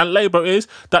Tories and Labour is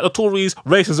that the Tories'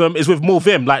 racism is with more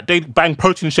vim. Like, they bang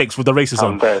protein shakes with the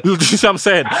racism. You see what I'm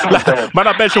saying? Like, man,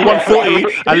 I benching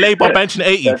 140 and Labour benching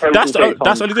 80. That's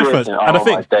the only difference. And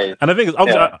the thing is,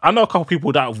 obviously, I know a couple of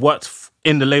people that have worked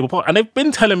in the Labour Party, and they've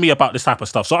been telling me about this type of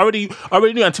stuff. So I already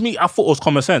knew, and to me, I thought it was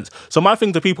common sense. So my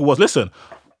thing to people was, listen,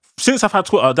 since I've had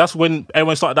Twitter, that's when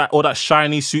everyone started all that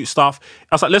shiny suit stuff.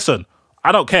 I was like, listen,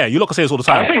 I don't care. You lot can say this all the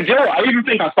time. I even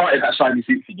think I started that shiny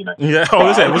suit thing, Yeah,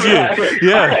 is it? It was you?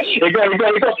 Yeah.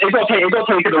 It got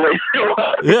taken away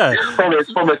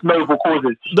from its noble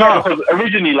causes. No. Because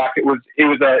originally, like, it was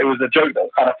a joke that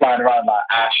was kind of flying around, like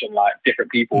Ash and like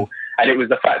different people, and it was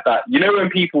the fact that, when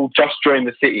people just join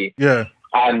the city,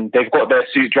 and they've got their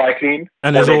suit dry cleaned,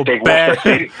 and there's all bare,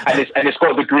 suit, and it's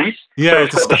got the grease, so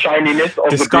it's got the shininess of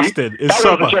disgusting. The grease.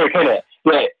 That was a joke, innit?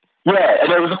 Yeah,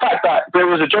 and there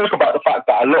was a joke about the fact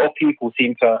that a lot of people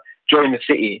seem to join the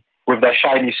city with their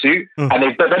shiny suit, and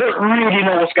they don't really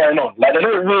know what's going on. Like, they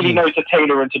don't really know to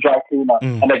tailor and to dry cleaner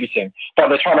and everything, but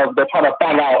they're trying to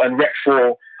bang out and rep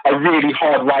for a really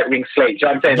hard right-wing slate. Do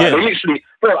you know what I'm saying? Like, they literally,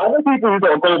 bro, I know people who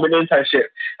got a golden internship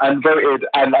and voted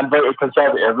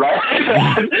Conservative, like,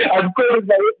 and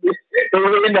they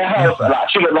were in their house. Like, I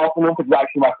shouldn't laugh at them because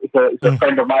actually it's a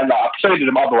friend of mine. Like, I've showed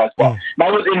him otherwise, but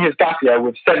man was in his gaffia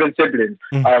with 7 siblings.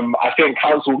 I think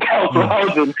council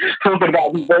housing, talking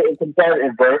about him voting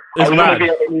Conservative, bro. I was going to be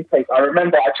at any place. I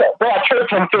remember I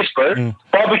choked on fish, bro.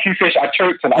 Barbecue fish, I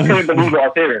choked on. I couldn't believe what I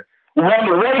was hearing. One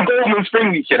Goldman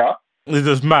Spring week, It's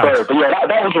just mad. But yeah,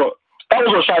 that was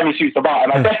what shiny suit's about,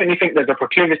 and I definitely think there's a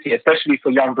proclivity, especially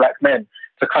for young black men,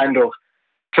 to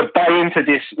buy into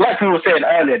this, like we were saying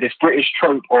earlier, this British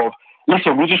trope of,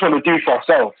 listen, we just want to do for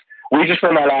ourselves. We just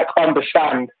want to, like,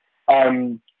 understand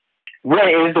what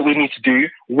it is that we need to do,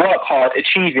 work hard,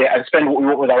 achieve it, and spend what we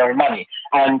want with our own money.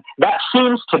 And that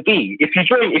seems to be, if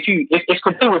today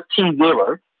was T0, do you know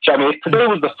what I mean? If today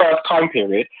was the first time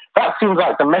period, that seems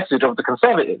like the message of the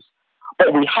Conservatives.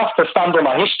 But we have to stand on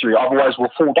our history, otherwise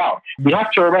we'll fall down. We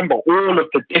have to remember all of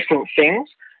the different things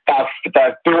that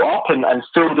have built up and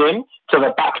filled in to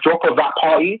the backdrop of that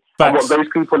party. Facts. And what those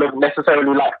people have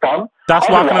necessarily done. That's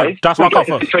why I can't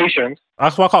vote. Situations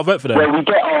That's why I can't vote for them. where we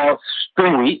get our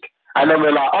spring week and then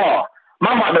we're like,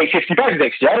 man might make 50 bags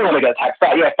next year. I don't want to get taxed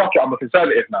that. Yeah, fuck it, I'm a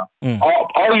Conservative now.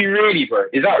 Are you really, bro?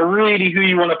 Is that really who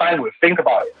you want to bang with? Think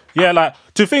about it. Yeah, like,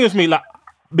 the thing with me, like,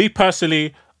 me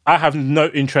personally, I have no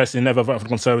interest in ever voting for the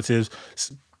Conservatives,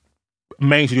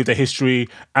 mainly to do with their history,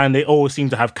 and they always seem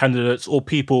to have candidates or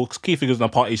people, key figures in the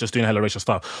party, just doing hella racial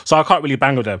stuff. So I can't really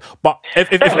bang with them. But if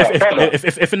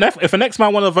the next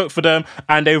man want to vote for them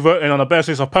and they vote in on a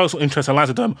basis of personal interest and lines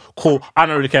with them, cool. I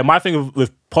don't really care. My thing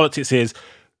with politics is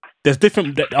there's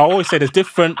different. I always say there's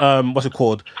different.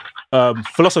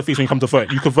 Philosophies when you come to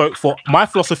vote. You can vote for. My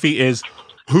philosophy is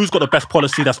who's got the best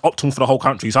policy that's optimal for the whole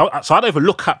country. So I don't even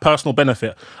look at personal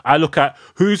benefit. I look at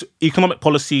whose economic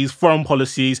policies, foreign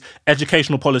policies,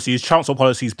 educational policies, chancellor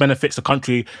policies benefits the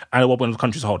country and what benefits the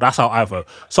country as a whole. That's how I vote.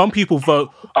 Some people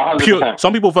vote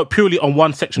purely on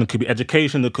one section. It could be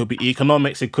education, it could be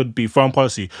economics, it could be foreign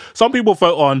policy. Some people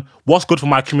vote on what's good for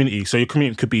my community. So your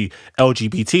community could be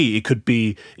LGBT, it could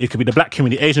be the black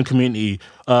community, Asian community,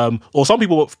 or some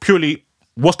people vote purely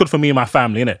what's good for me and my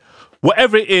family, innit?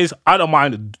 Whatever it is, I don't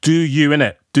mind. Do you,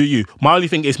 innit? Do you? My only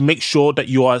thing is make sure that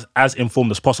you are as informed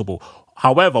as possible.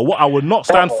 However, what I would not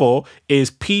stand for is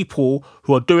people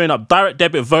who are doing up direct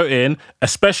debit voting,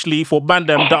 especially for them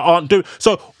that aren't doing.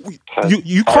 So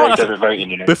you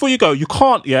can't. Before you go, you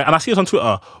can't. Yeah, and I see this on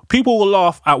Twitter. People will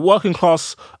laugh at working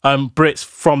class Brits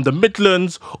from the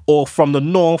Midlands or from the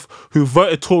North who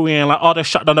voted Tory and like, they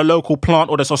shut down a local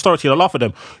plant or there's austerity. They laugh at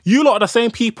them. You lot are the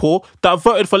same people that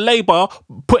voted for Labour,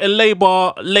 putting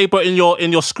Labour in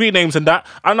your screen names and that,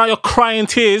 and now you're crying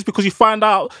tears because you find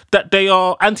out that they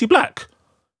are anti-black.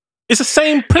 It's the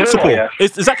same principle. Yeah.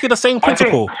 It's exactly the same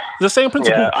principle.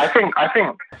 Yeah, I think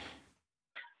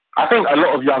a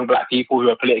lot of young black people who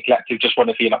are politically active just want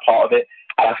to feel a part of it.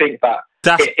 And I think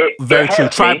that's very true.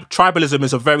 Tribalism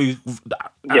is a very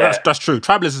that's true.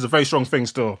 Tribalism is a very strong thing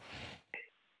still.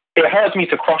 It hurts me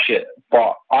to crush it,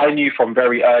 but I knew from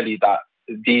very early that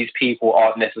these people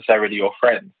aren't necessarily your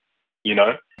friends. You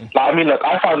know, like, I mean, look,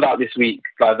 I found out this week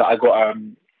that I got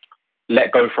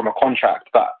let go from a contract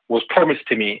that was promised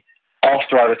to me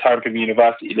after I returned from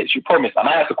university. Literally promised, and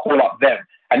I had to call up them.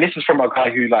 And this is from a guy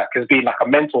who has been like a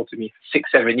mentor to me for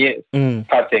 6-7 years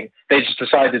type thing. They just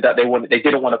decided that they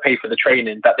didn't want to pay for the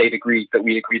training that we agreed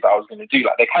that I was going to do.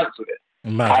 Like, they cancelled it.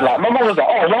 Mad. And like, my mum was like,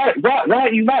 why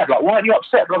are you mad? Like, why are you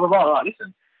upset? Blah blah blah. I'm like,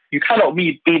 listen, you cannot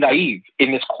be naive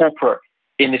in this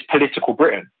political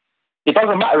Britain. It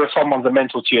doesn't matter if someone's a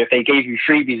mentor to you if they gave you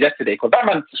freebies yesterday, because that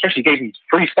man especially gave me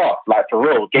free stuff, like for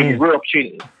real, gave me real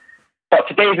opportunity. But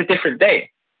today is a different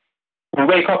day. We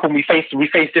wake up and we face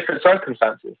different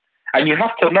circumstances. And you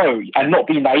have to know and not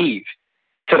be naive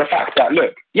to the fact that,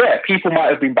 look, yeah, people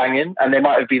might have been banging and they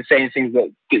might have been saying things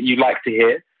that you like to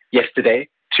hear yesterday,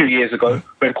 2 years ago,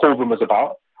 when Corbyn was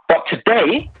about. But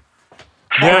today,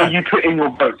 how will you put in your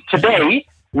vote? Today,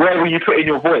 where will you put in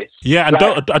your voice? Yeah, and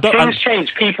things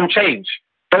change, people change.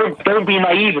 Don't be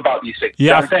naive about these things.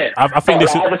 Yeah, I think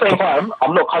this at the same time,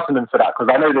 I'm not cussing them for that,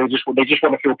 because I know they just want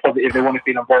to feel positive. They want to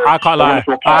feel involved. I can't lie.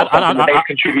 They've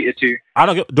contributed to. I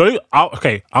don't get.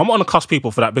 Okay, I'm not gonna cuss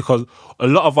people for that, because a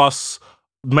lot of us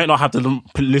may not have the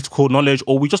political knowledge,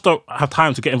 or we just don't have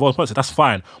time to get involved in politics. That's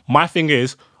fine. My thing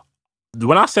is,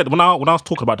 when I was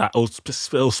talking about that, it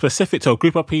was specific to a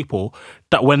group of people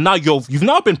that when now you've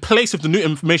now been placed with the new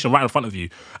information right in front of you,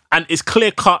 and it's clear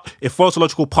cut, it follows a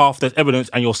logical path, there's evidence,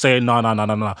 and you're saying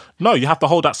no, you have to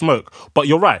hold that smoke. But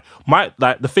you're right.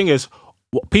 The thing is,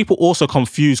 people also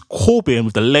confuse Corbyn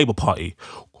with the Labour Party.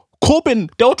 Corbyn,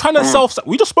 they were trying to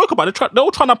we just spoke about it. They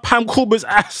were trying to pan Corbyn's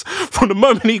ass from the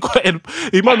moment he got in,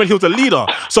 the moment he was a leader.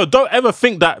 So don't ever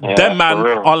think that them man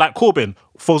are like Corbyn.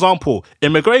 For example,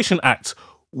 Immigration Act,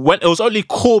 when it was only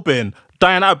Corbyn,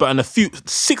 Diane Abbott, and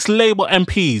 6 Labour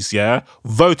MPs,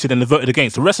 voted, and they voted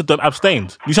against. The rest of them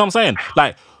abstained. You see what I'm saying?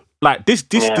 Like this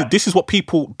is what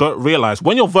people don't realise.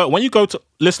 When you go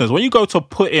to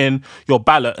put in your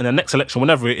ballot in the next election,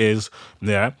 whenever it is,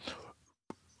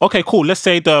 okay, cool. Let's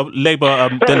say the Labour,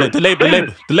 the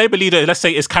Labour leader, let's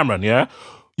say is Cameron, yeah,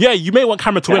 you may want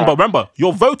Cameron to win, but remember,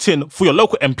 you're voting for your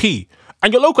local MP,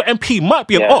 and your local MP might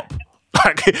be an op.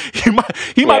 Like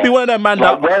he might be one of them man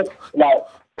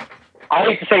I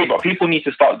hate to say it, but people need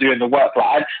to start doing the work.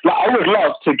 I would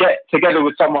love to get together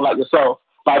with someone like yourself.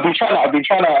 Like, I've been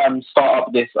trying to start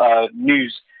up this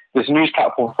news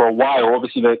platform for a while.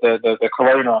 Obviously, the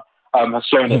corona has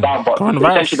slowed it down, but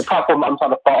essentially the platform that I'm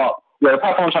trying to start up. Yeah, the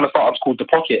platform I'm trying to start up is called The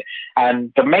Pocket,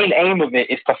 and the main aim of it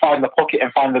is to find the pocket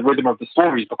and find the rhythm of the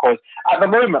stories. Because at the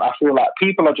moment, I feel like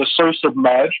people are just so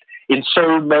submerged in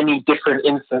so many different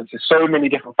instances, so many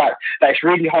different facts, that it's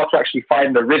really hard to actually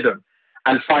find the rhythm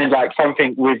and find like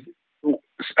something with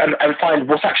and find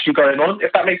what's actually going on,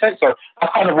 if that makes sense. So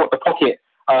that's kind of what The Pocket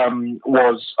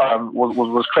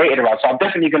was created around. So I'm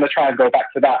definitely going to try and go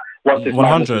back to that once this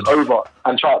madness is over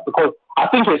and try, because I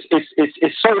think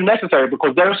it's so necessary,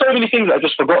 because there are so many things that are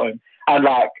just forgotten. And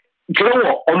like, do you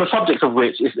know what? On the subject of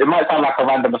which, it might sound like a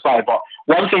random aside, but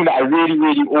one thing that I really,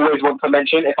 really always want to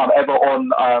mention if I'm ever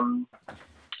on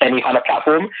any kind of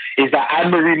platform is that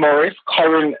Anne-Marie Morris,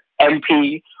 current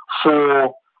MP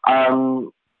for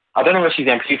I don't know what she's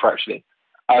MP for actually.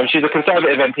 She's a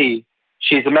Conservative MP.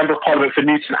 She's a Member of Parliament for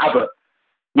Newton Abbott.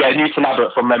 Yeah, Newton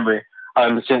Abbott from memory,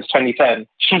 since 2010.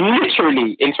 She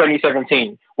literally, in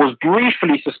 2017, was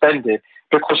briefly suspended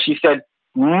because she said,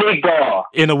 nigger.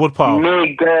 In a woodpile.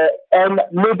 Nigger in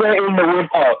the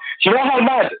woodpile. Do you know how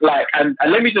mad? Like, and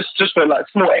let me just for like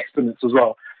small exponents as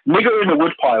well. Nigger in the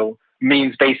woodpile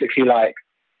means basically like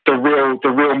the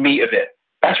real meat of it.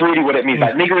 That's really what it means.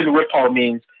 Like, nigger in the woodpile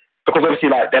means, because obviously,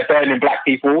 like, they're burning black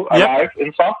people alive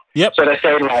and stuff. Yep. So they're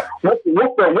saying, like,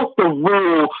 what's the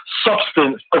real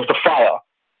substance of the fire?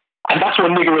 And that's what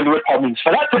nigger in the woodpile means.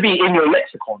 For that to be in your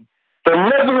lexicon, the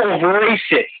level of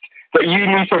racist that you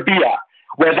need to be at,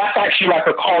 where that's actually like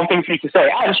a calm thing for you to say.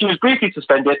 And she was briefly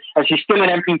suspended, and she's still an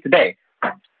MP today.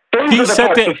 He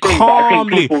said it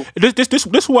calmly.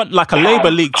 This wasn't like a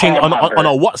Labour League thing on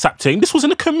a WhatsApp thing. This was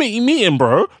in a committee meeting,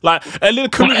 bro. Like a little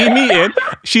committee meeting.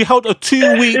 She held a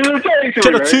 2 week. She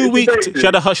had a 2 week. She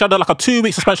had like a 2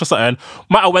 week suspension or something.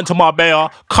 Might have went to Marbella,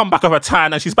 come back with her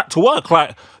tan, and she's back to work.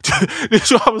 Like, this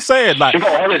is what I'm saying. Like, she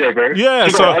got a holiday, bro. Yeah,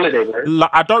 she got a holiday, bro.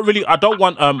 Like, I don't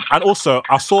want. And also,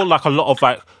 I saw like a lot of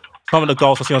like. Some of the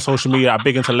girls I see on social media are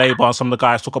big into Labour, and some of the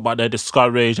guys talk about they're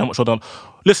discouraged and what should done.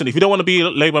 Listen, if you don't want to be a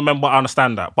Labour member, I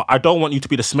understand that. But I don't want you to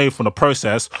be dismayed from the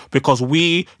process, because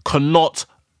we cannot.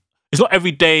 It's not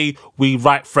every day we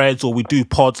write threads or we do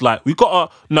pods. Like, we got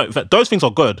to. No, in fact, those things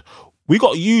are good. We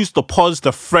got to use the pods,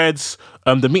 the threads,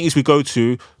 the meetings we go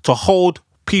to hold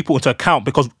people into account,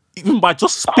 because even by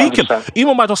just speaking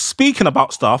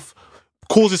about stuff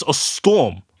causes a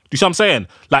storm. Do you see what I'm saying?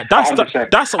 Like, that's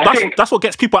what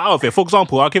gets people out of it. For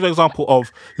example, I'll give you an example of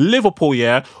Liverpool,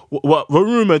 were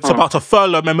rumoured about to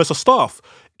furlough members of staff.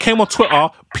 Came on Twitter,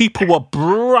 people were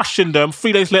brushing them.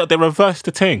 3 days later, they reversed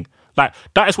the thing. Like,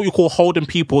 that is what you call holding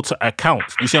people to account.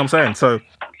 You see what I'm saying? So,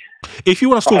 if you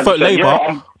want to still vote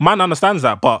Labour, man understands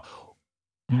that, but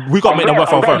we got to make them work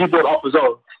for our vote. I'm glad you brought it up as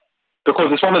well,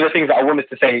 because it's one of the things that I wanted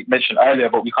to mention earlier,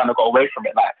 but we kind of got away from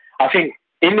it. Like, I think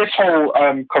in this whole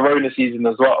corona season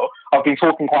as well, I've been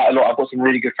talking quite a lot. I've got some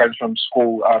really good friends from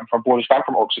school, from Borders,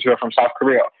 from Oxford, who are from South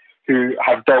Korea, who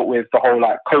have dealt with the whole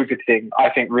like COVID thing,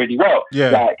 I think, really well. Yeah,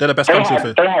 like, they're the best country for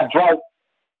it. They had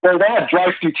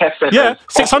drive-through test centers. Yeah,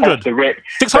 600.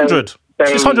 600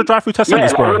 drive-through test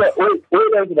centers, bro. Like, all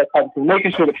over the country,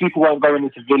 making sure that people weren't going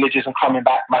into villages and coming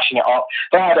back, mashing it up.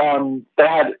 They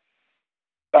had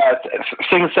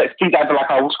things that like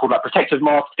what's called like protective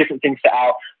masks, different things set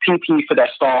out, PPE for their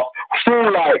staff,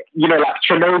 full like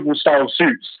Chernobyl style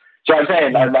suits. Do you know what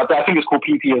I'm saying? I think it's called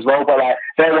PPE as well, but like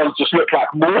their ones just look like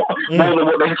more than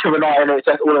what they're doing now, and it's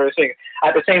all those things.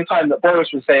 At the same time that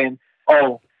Boris was saying,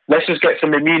 "Oh, let's just get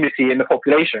some immunity in the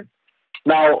population."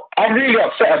 Now, I'm really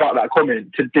upset about that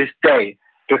comment to this day,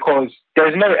 because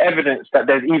there's no evidence that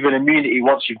there's even immunity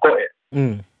once you've got it.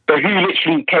 But he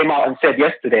literally came out and said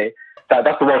yesterday,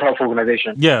 that's the World Health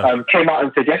Organization. Yeah. Came out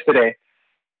and said yesterday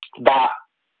that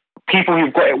people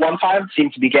who've got it one time seem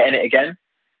to be getting it again.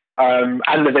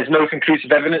 And that there's no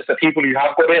conclusive evidence that people who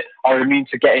have got it are immune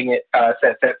to getting it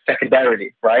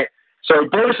secondarily, right? So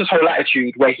Boris's whole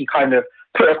attitude, where he kind of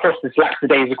put across this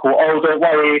lackadaisical, oh, don't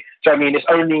worry, do you know what I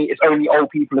mean? It's only old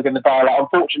people are going to die. Like,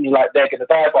 unfortunately, like, they're going to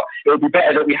die, but it would be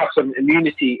better that we have some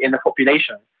immunity in the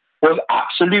population, was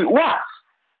absolute whack.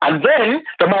 And then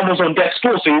the man was on death's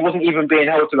door, so he wasn't even being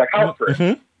held to account for it.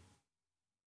 Mm-hmm.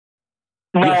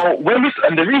 Now,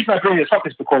 and the reason I bring this up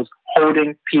is because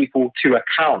holding people to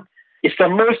account. It's the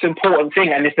most important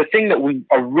thing, and it's the thing that we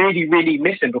are really, really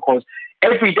missing, because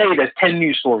every day there's 10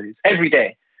 news stories, every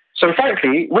day. So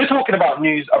frankly, we're talking about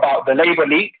news about the Labour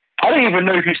League. I don't even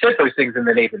know who said those things in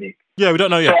the Labour League. Yeah, we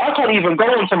don't know yet. So I can't even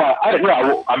go into I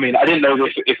didn't know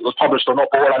if it was published or not,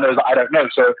 but all I know is that I don't know.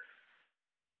 So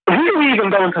who do we even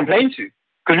go and complain to?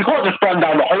 Because we can't just burn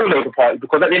down the whole Labour Party,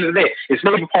 because at the end of the day, it's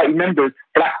Labour Party members,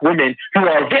 black women, who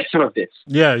are a victim of this.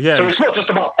 Yeah. So it's not just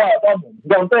about fire government. You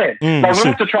know what I'm saying? But we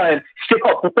have to try and stick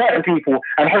up for certain people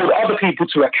and hold other people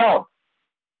to account.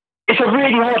 It's a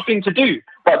really hard thing to do,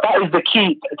 but that is the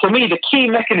key. To me, the key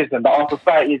mechanism that our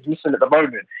society is missing at the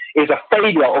moment is a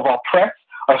failure of our press,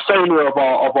 a failure of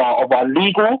our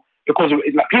legal, because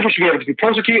like, people should be able to be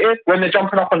prosecuted when they're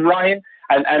jumping up and lying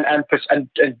and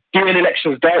doing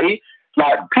elections dirty.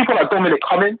 Like people like Dominic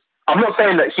Cummings, I'm not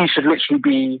saying that he should literally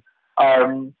be.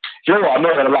 You know what? I'm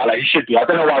not gonna lie. Like he should be. I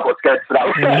don't know why I got scared for that.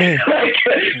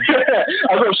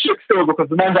 I got shook still because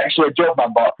the man's actually a job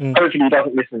man, but hopefully he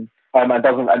doesn't listen and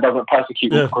doesn't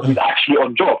persecute me because he's actually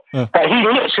on job. But he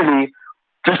literally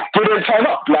just didn't turn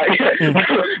up. Like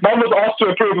man was asked to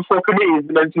appear before committees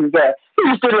and then he was there. He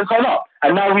just didn't turn up,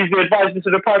 and now he's the advisor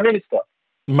to the Prime Minister.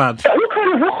 Mad. Like, what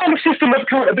kind of system of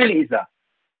accountability is that?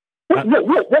 What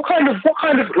kind of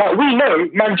like we know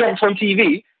man jumps on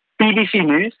TV, BBC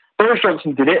News. Boris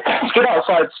Johnson did it. Stood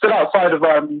outside of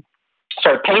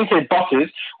painted buses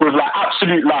with like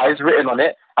absolute lies written on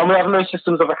it, and we have no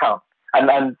systems of account.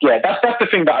 And yeah, that's the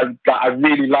thing that I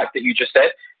really like that you just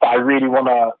said. That I really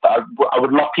I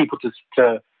would love people to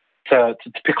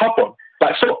pick up on.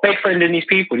 Like stop befriending these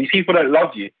people. These people don't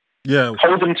love you. Yeah,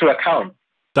 hold them to account.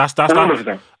 That's all of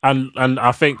them. And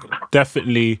I think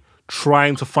definitely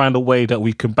trying to find a way that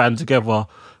we can band together.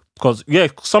 Because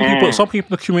some people in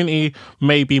the community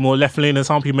may be more left leaning,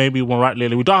 some people may be more right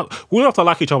leaning. We don't have to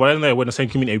like each other. I don't know, we're in the same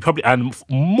community. And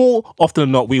more often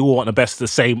than not, we all want the best, the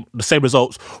same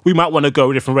results. We might want to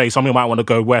go a different way. Some people might want to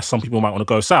go west. Some people might want to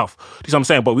go south. Do you know what I'm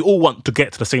saying? But we all want to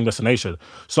get to the same destination.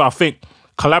 So I think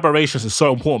collaborations is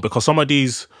so important because some of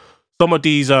these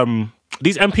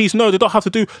MPs know they don't have to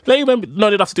do. They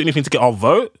don't have to do anything to get our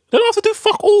vote. They don't have to do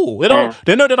fuck all. They know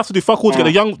they don't have to do fuck all to get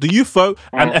the youth vote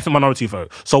and ethnic minority vote.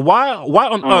 So why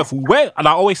on earth? Where? And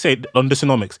I always say on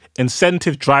Dysonomics,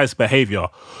 incentive drives behavior.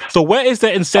 So where is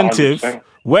the incentive? 100%.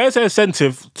 Where is the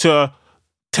incentive to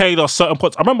tailor certain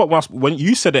points? I remember when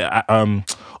you said it at, on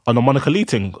the Monica Lee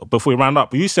thing before we ran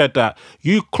up. You said that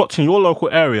you clocked in your local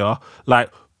area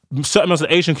like. Certain members of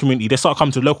the Asian community, they start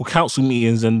coming to local council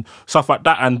meetings and stuff like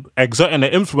that and exerting their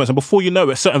influence. And before you know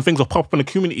it, certain things will pop up in the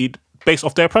community based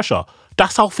off their pressure.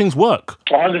 That's how things work.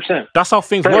 100%. That's how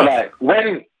things work. Like,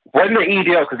 when the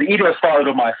EDL, because the EDL started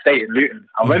on my estate in Luton,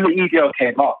 and when the EDL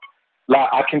came up, like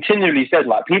I continually said,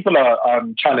 like people are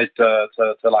trying to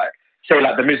like say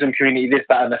like the Muslim community this,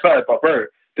 that, and the third. But bro,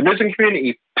 the Muslim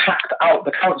community packed out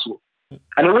the council,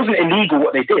 and it wasn't illegal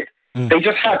what they did. They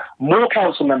just had more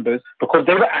council members because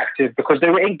they were active, because they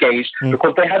were engaged,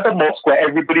 because they had the mosque where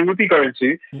everybody would be going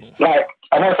to. Like,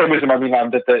 I know for Muslim, I mean,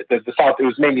 the South, it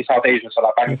was mainly South Asian, so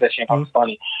like Bangladeshi and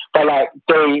Pakistani. But like,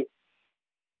 they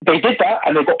did that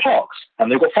and they got parks and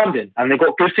they got funding and they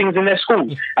got good things in their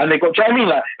schools and they got, do you know what I mean?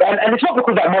 Like, and it's not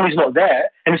because that money's not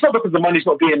there and it's not because the money's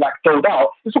not being like doled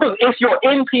out. It's because if you're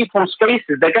in people's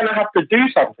spaces, they're going to have to do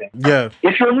something. Yeah.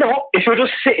 If you're not, if you're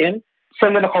just sitting,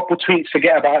 sending a couple tweets,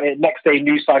 forget about it, next day,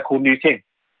 new cycle, new thing.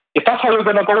 If that's how you're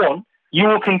going to go on, you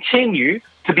will continue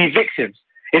to be victims.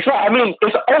 It's like, I mean,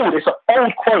 it's an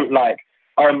old quote, like,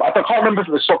 I can't remember if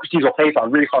it was Socrates or Plato, I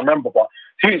really can't remember, but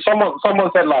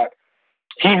someone said, like,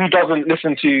 he who doesn't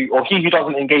listen to, or he who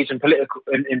doesn't engage in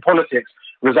politics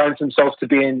resigns himself to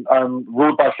being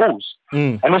ruled by fools.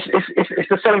 And it's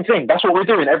the same thing. That's what we're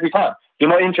doing every time.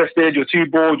 You're not interested, you're too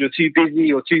bored, you're too busy,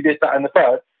 you're too this, that, and the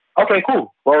third. Okay,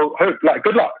 cool. Well,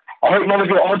 good luck. I hope none of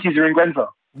your aunties are in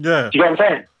Grenfell. Yeah. Do you get what I'm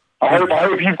saying? I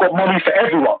hope you've got money for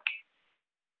everyone.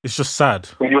 It's just sad.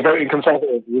 When you're voting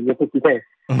Conservative with your 50k.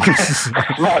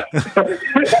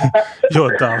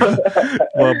 You're dumb.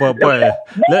 Well, boy.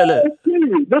 They're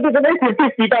making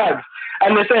 50 bags.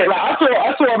 And they say, like, I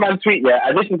saw a man tweet,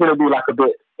 and this is going to be like a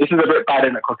bit bad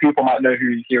in it because people might know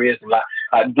who he is. And like,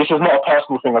 this is not a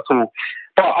personal thing at all.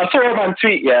 But I saw a man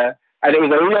tweet, and it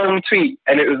was a long tweet,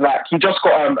 and it was like he just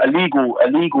got a legal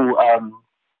what do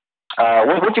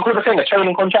you call the thing? A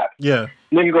training contract. Yeah.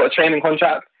 Then he got a training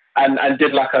contract and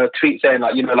did like a tweet saying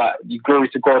like, you know, like, you glory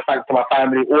to God, thanks to my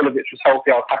family, all of it was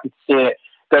healthy, I was happy to see it.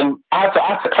 Then I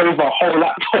had to close my whole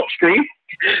laptop screen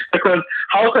because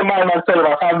how can my man say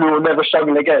my family will never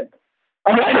struggle again?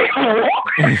 I'm like, what?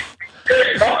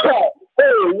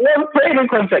 One training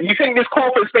contract. You think this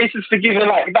corporate space is forgiving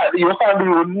like that your family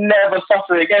will never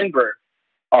suffer again, bro?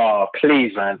 Oh,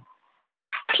 please, man.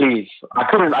 Please. I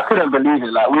couldn't believe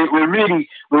it. Like we're really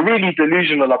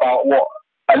delusional about what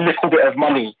a little bit of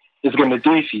money is going to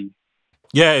do for you.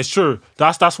 Yeah, it's true.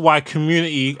 That's why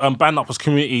community band up as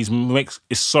communities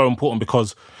is so important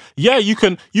because you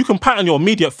can pattern your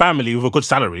immediate family with a good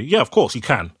salary. Yeah, of course you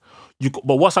can.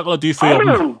 But what's that gonna do for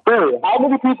your? Bro, how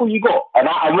many people you got, and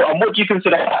what do you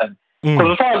consider pattern?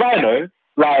 Because as far as I know,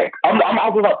 like I'm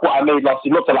happy with what I made last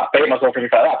year, not to like bait myself or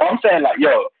anything like that. But I'm saying like,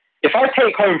 yo, if I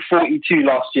take home 42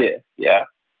 last year, yeah,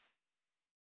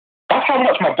 that's how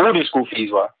much my boarding school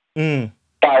fees were. But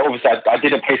obviously I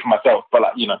didn't pay for myself, but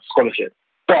like, you know, scholarship.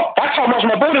 But that's how much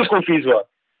my boarding school fees were.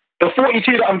 The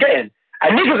 42 that I'm getting.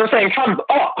 And niggas are saying, "Cam's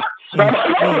up." You're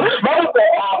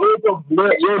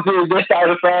doing this out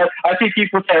of the I see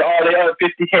people say, "Oh, they earn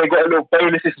 50K, got a little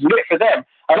bonus, it's lit for them."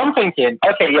 And I'm thinking,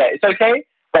 okay, yeah, it's okay.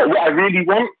 But what I really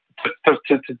want to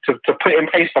put in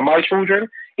place for my children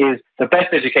is the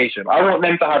best education. I want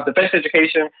them to have the best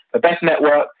education, the best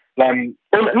network. Not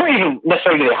even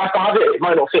necessarily they have to have it. It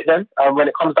might not fit them when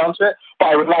it comes down to it. But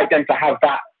I would like them to have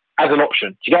that as an option.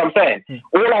 Do you get what I'm saying?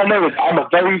 All I know is I'm a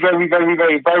very, very, very,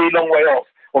 very, very long way off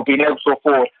of being able to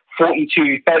afford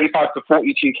 35 to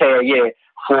 42K a year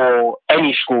for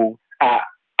any school.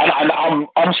 And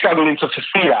I'm struggling to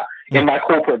see that in my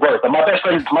corporate growth. And my best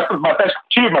friends,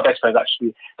 two of my best friends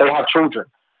actually, they have children.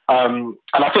 And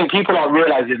I think people aren't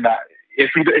realizing that if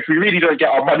we really don't get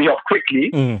our money up quickly,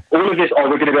 all of this, we're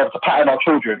going to be able to pattern our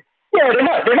children. Yeah, they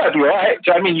might be all right. Do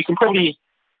you know what I mean? You can probably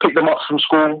pick them up from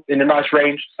school in a nice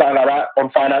range, something like that,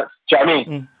 on finance. Do you know what I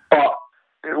mean? But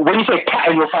when you say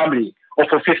pattern your family or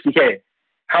for 50K,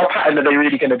 how patterned are they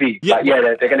really going to be? Yeah,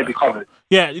 like, they're going to be covered.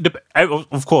 Yeah,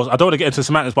 of course. I don't want to get into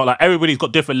semantics, but like everybody's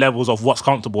got different levels of what's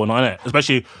comfortable, not it?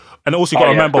 Especially, and also you got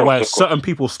to remember where certain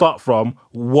people start from,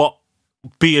 what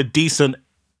be a decent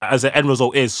as an end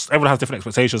result is. Everyone has different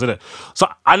expectations, isn't it? So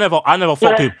I never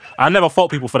fault people. I never fault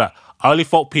people for that. I only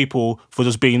fault people for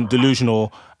just being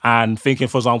delusional and thinking,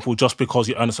 for example, just because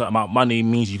you earn a certain amount of money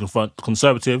means you can fund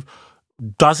conservative.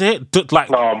 Does it?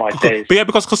 No, my days. But yeah,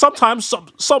 because sometimes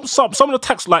some of the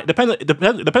tax depends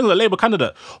on the Labour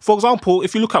candidate. For example,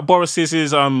 if you look at Boris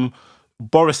and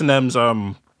them's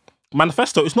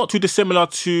manifesto, it's not too dissimilar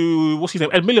to what's his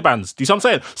name, Ed Miliband's. Do you see what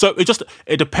I'm saying? So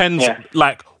it depends. Yeah.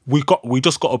 Like we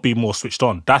just got to be more switched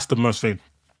on. That's the most thing.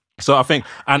 So I think,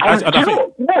 I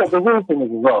think the real thing is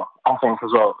as well. I think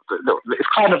as well, it's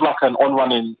kind of like an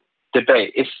on-running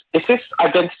debate. It's this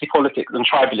identity politics and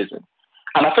tribalism.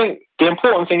 And I think the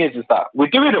important thing is that we're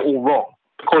doing it all wrong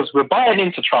because we're buying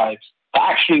into tribes that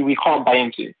actually we can't buy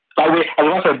into. Like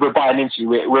we're buying into.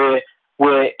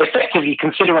 We're effectively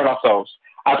considering ourselves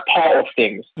as part of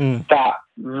things that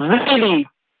really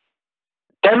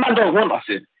them man don't want us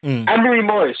in. Anne-Marie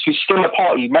Morris, who's still a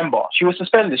party member, she was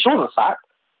suspended. She wasn't sacked.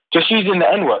 Just using the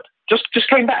N-word. Just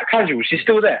came back casual. She's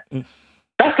still there.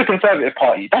 That's the Conservative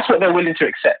Party. That's what they're willing to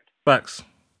accept. Facts.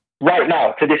 Right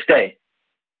now, to this day.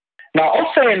 Now, us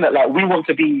saying that like we want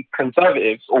to be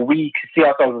conservatives or we see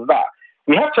ourselves as that,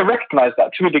 we have to recognise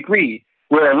that to a degree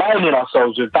we're aligning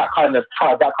ourselves with that kind of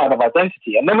tribe, that kind of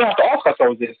identity. And then we have to ask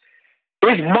ourselves is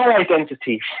my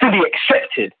identity fully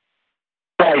accepted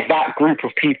by that group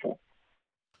of people?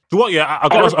 You know what? Yeah, I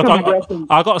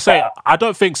got to say, I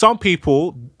don't think some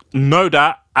people know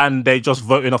that and they just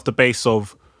voting off the base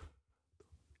of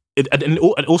it. And it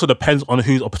also depends on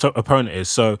who the opponent is.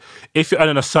 So if you're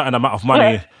earning a certain amount of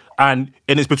money and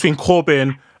it's between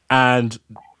Corbyn and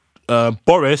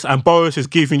Boris, and Boris is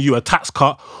giving you a tax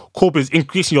cut, Corbyn is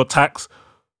increasing your tax,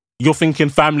 you're thinking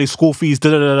family, school fees,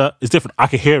 it's different. I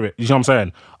can hear it. You know what I'm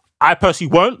saying? I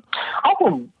personally won't.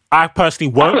 I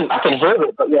personally won't. I can hear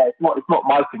it, but yeah, it's not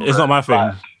my thing. It's not my thing.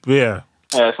 Right. Yeah.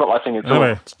 Yeah, it's not my thing at all.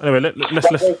 Anyway, let's.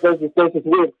 There's this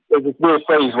weird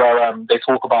phrase where they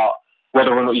talk about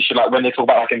whether or not you should when they talk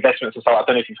about investments and stuff. I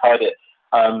don't know if you've heard it,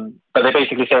 but they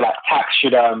basically say tax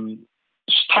should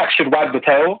wag the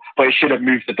tail, but it shouldn't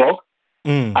move the dog.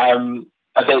 They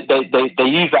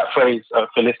use that phrase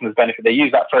for listeners' benefit. They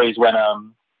use that phrase when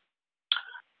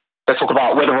they talk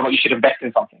about whether or not you should invest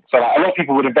in something. So a lot of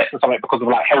people would invest in something because of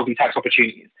healthy tax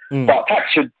opportunities. But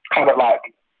tax should kind of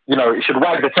it should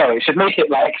wag the tail. It should make it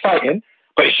exciting,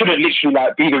 but it shouldn't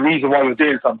literally be the reason why you're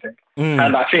doing something.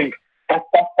 And I think that's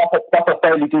a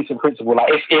fairly decent principle.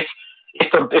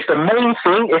 If the main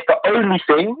thing, if the only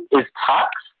thing is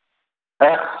tax,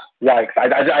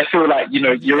 I feel like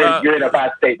you're in a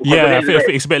bad state. Yeah, I think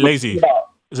it's a bit lazy.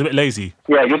 It's a bit lazy.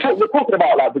 Yeah, you're talking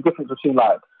about the difference between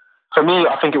for me,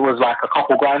 I think it was a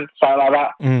couple grand, something like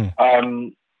that.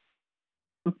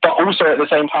 But also at the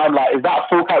same time, is that a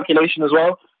full calculation as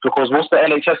well? Because what's the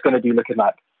NHS going to be looking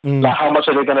like? How much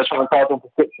are they going to try and charge on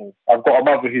prescriptions? I've got a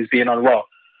mother who's being unwell.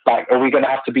 Are we going to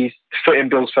have to be footing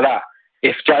bills for that?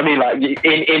 If, do you know what I mean? Like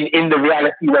in the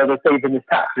reality where we're saving this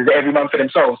tax, is it every month for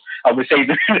themselves and we're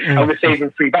saving and we're saving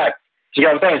 3 bags? Do you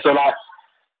get what I'm saying? So like,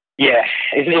 yeah,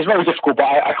 it's very difficult, but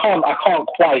I can't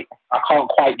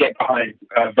quite get behind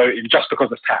voting just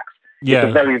because of tax. Yeah. It's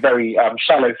a very, very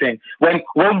shallow thing. When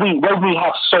we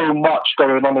have so much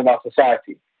going on in our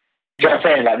society, do you know what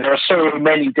I'm saying? Like there are so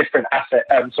many different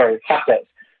facets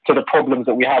to the problems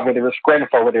that we have, whether it's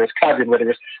Grenfell, whether it's cladding, whether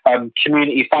it's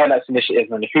community finance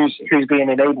initiatives, and who's being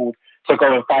enabled to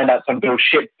go and finance and build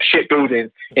shit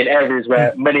buildings in areas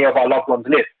where many of our loved ones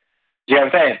live. Do you know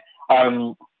what I'm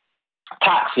saying?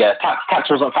 Tax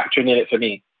wasn't factoring in it for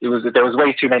me. There was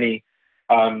way too many.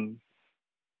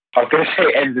 I was going to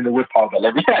say ends in the woodpile, but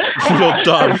let me. You're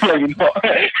dumb.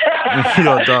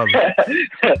 You're dumb.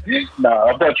 No,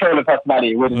 I've got a trolling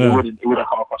personality. It wouldn't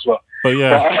come across well.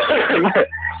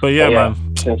 But yeah, man,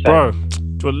 bro.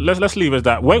 Well, let's leave it at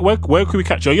that. Where can we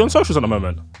catch you? Are you on socials at the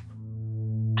moment?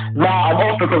 Nah, I'm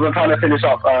off because I'm trying to finish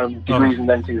up degrees and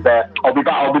then things there. I'll be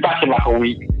back in like a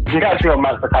week. You can catch me on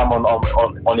Mansakam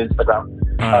on Instagram.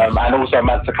 And also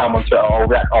Mansakam on Twitter. I'll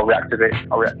reactivate.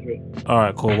 All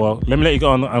right, cool. Well, let me let you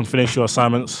go on and finish your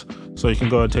assignments so you can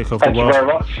go and take over the world. Thank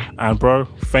you very much. And bro,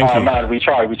 thank you. Man, we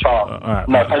try. All right,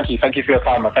 no, thank you for your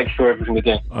time, man. Thank you for everything we're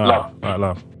doing. Love. All right,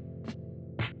 love.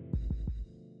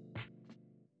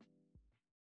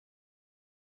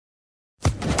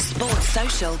 Sports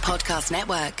Social Podcast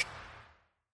Network.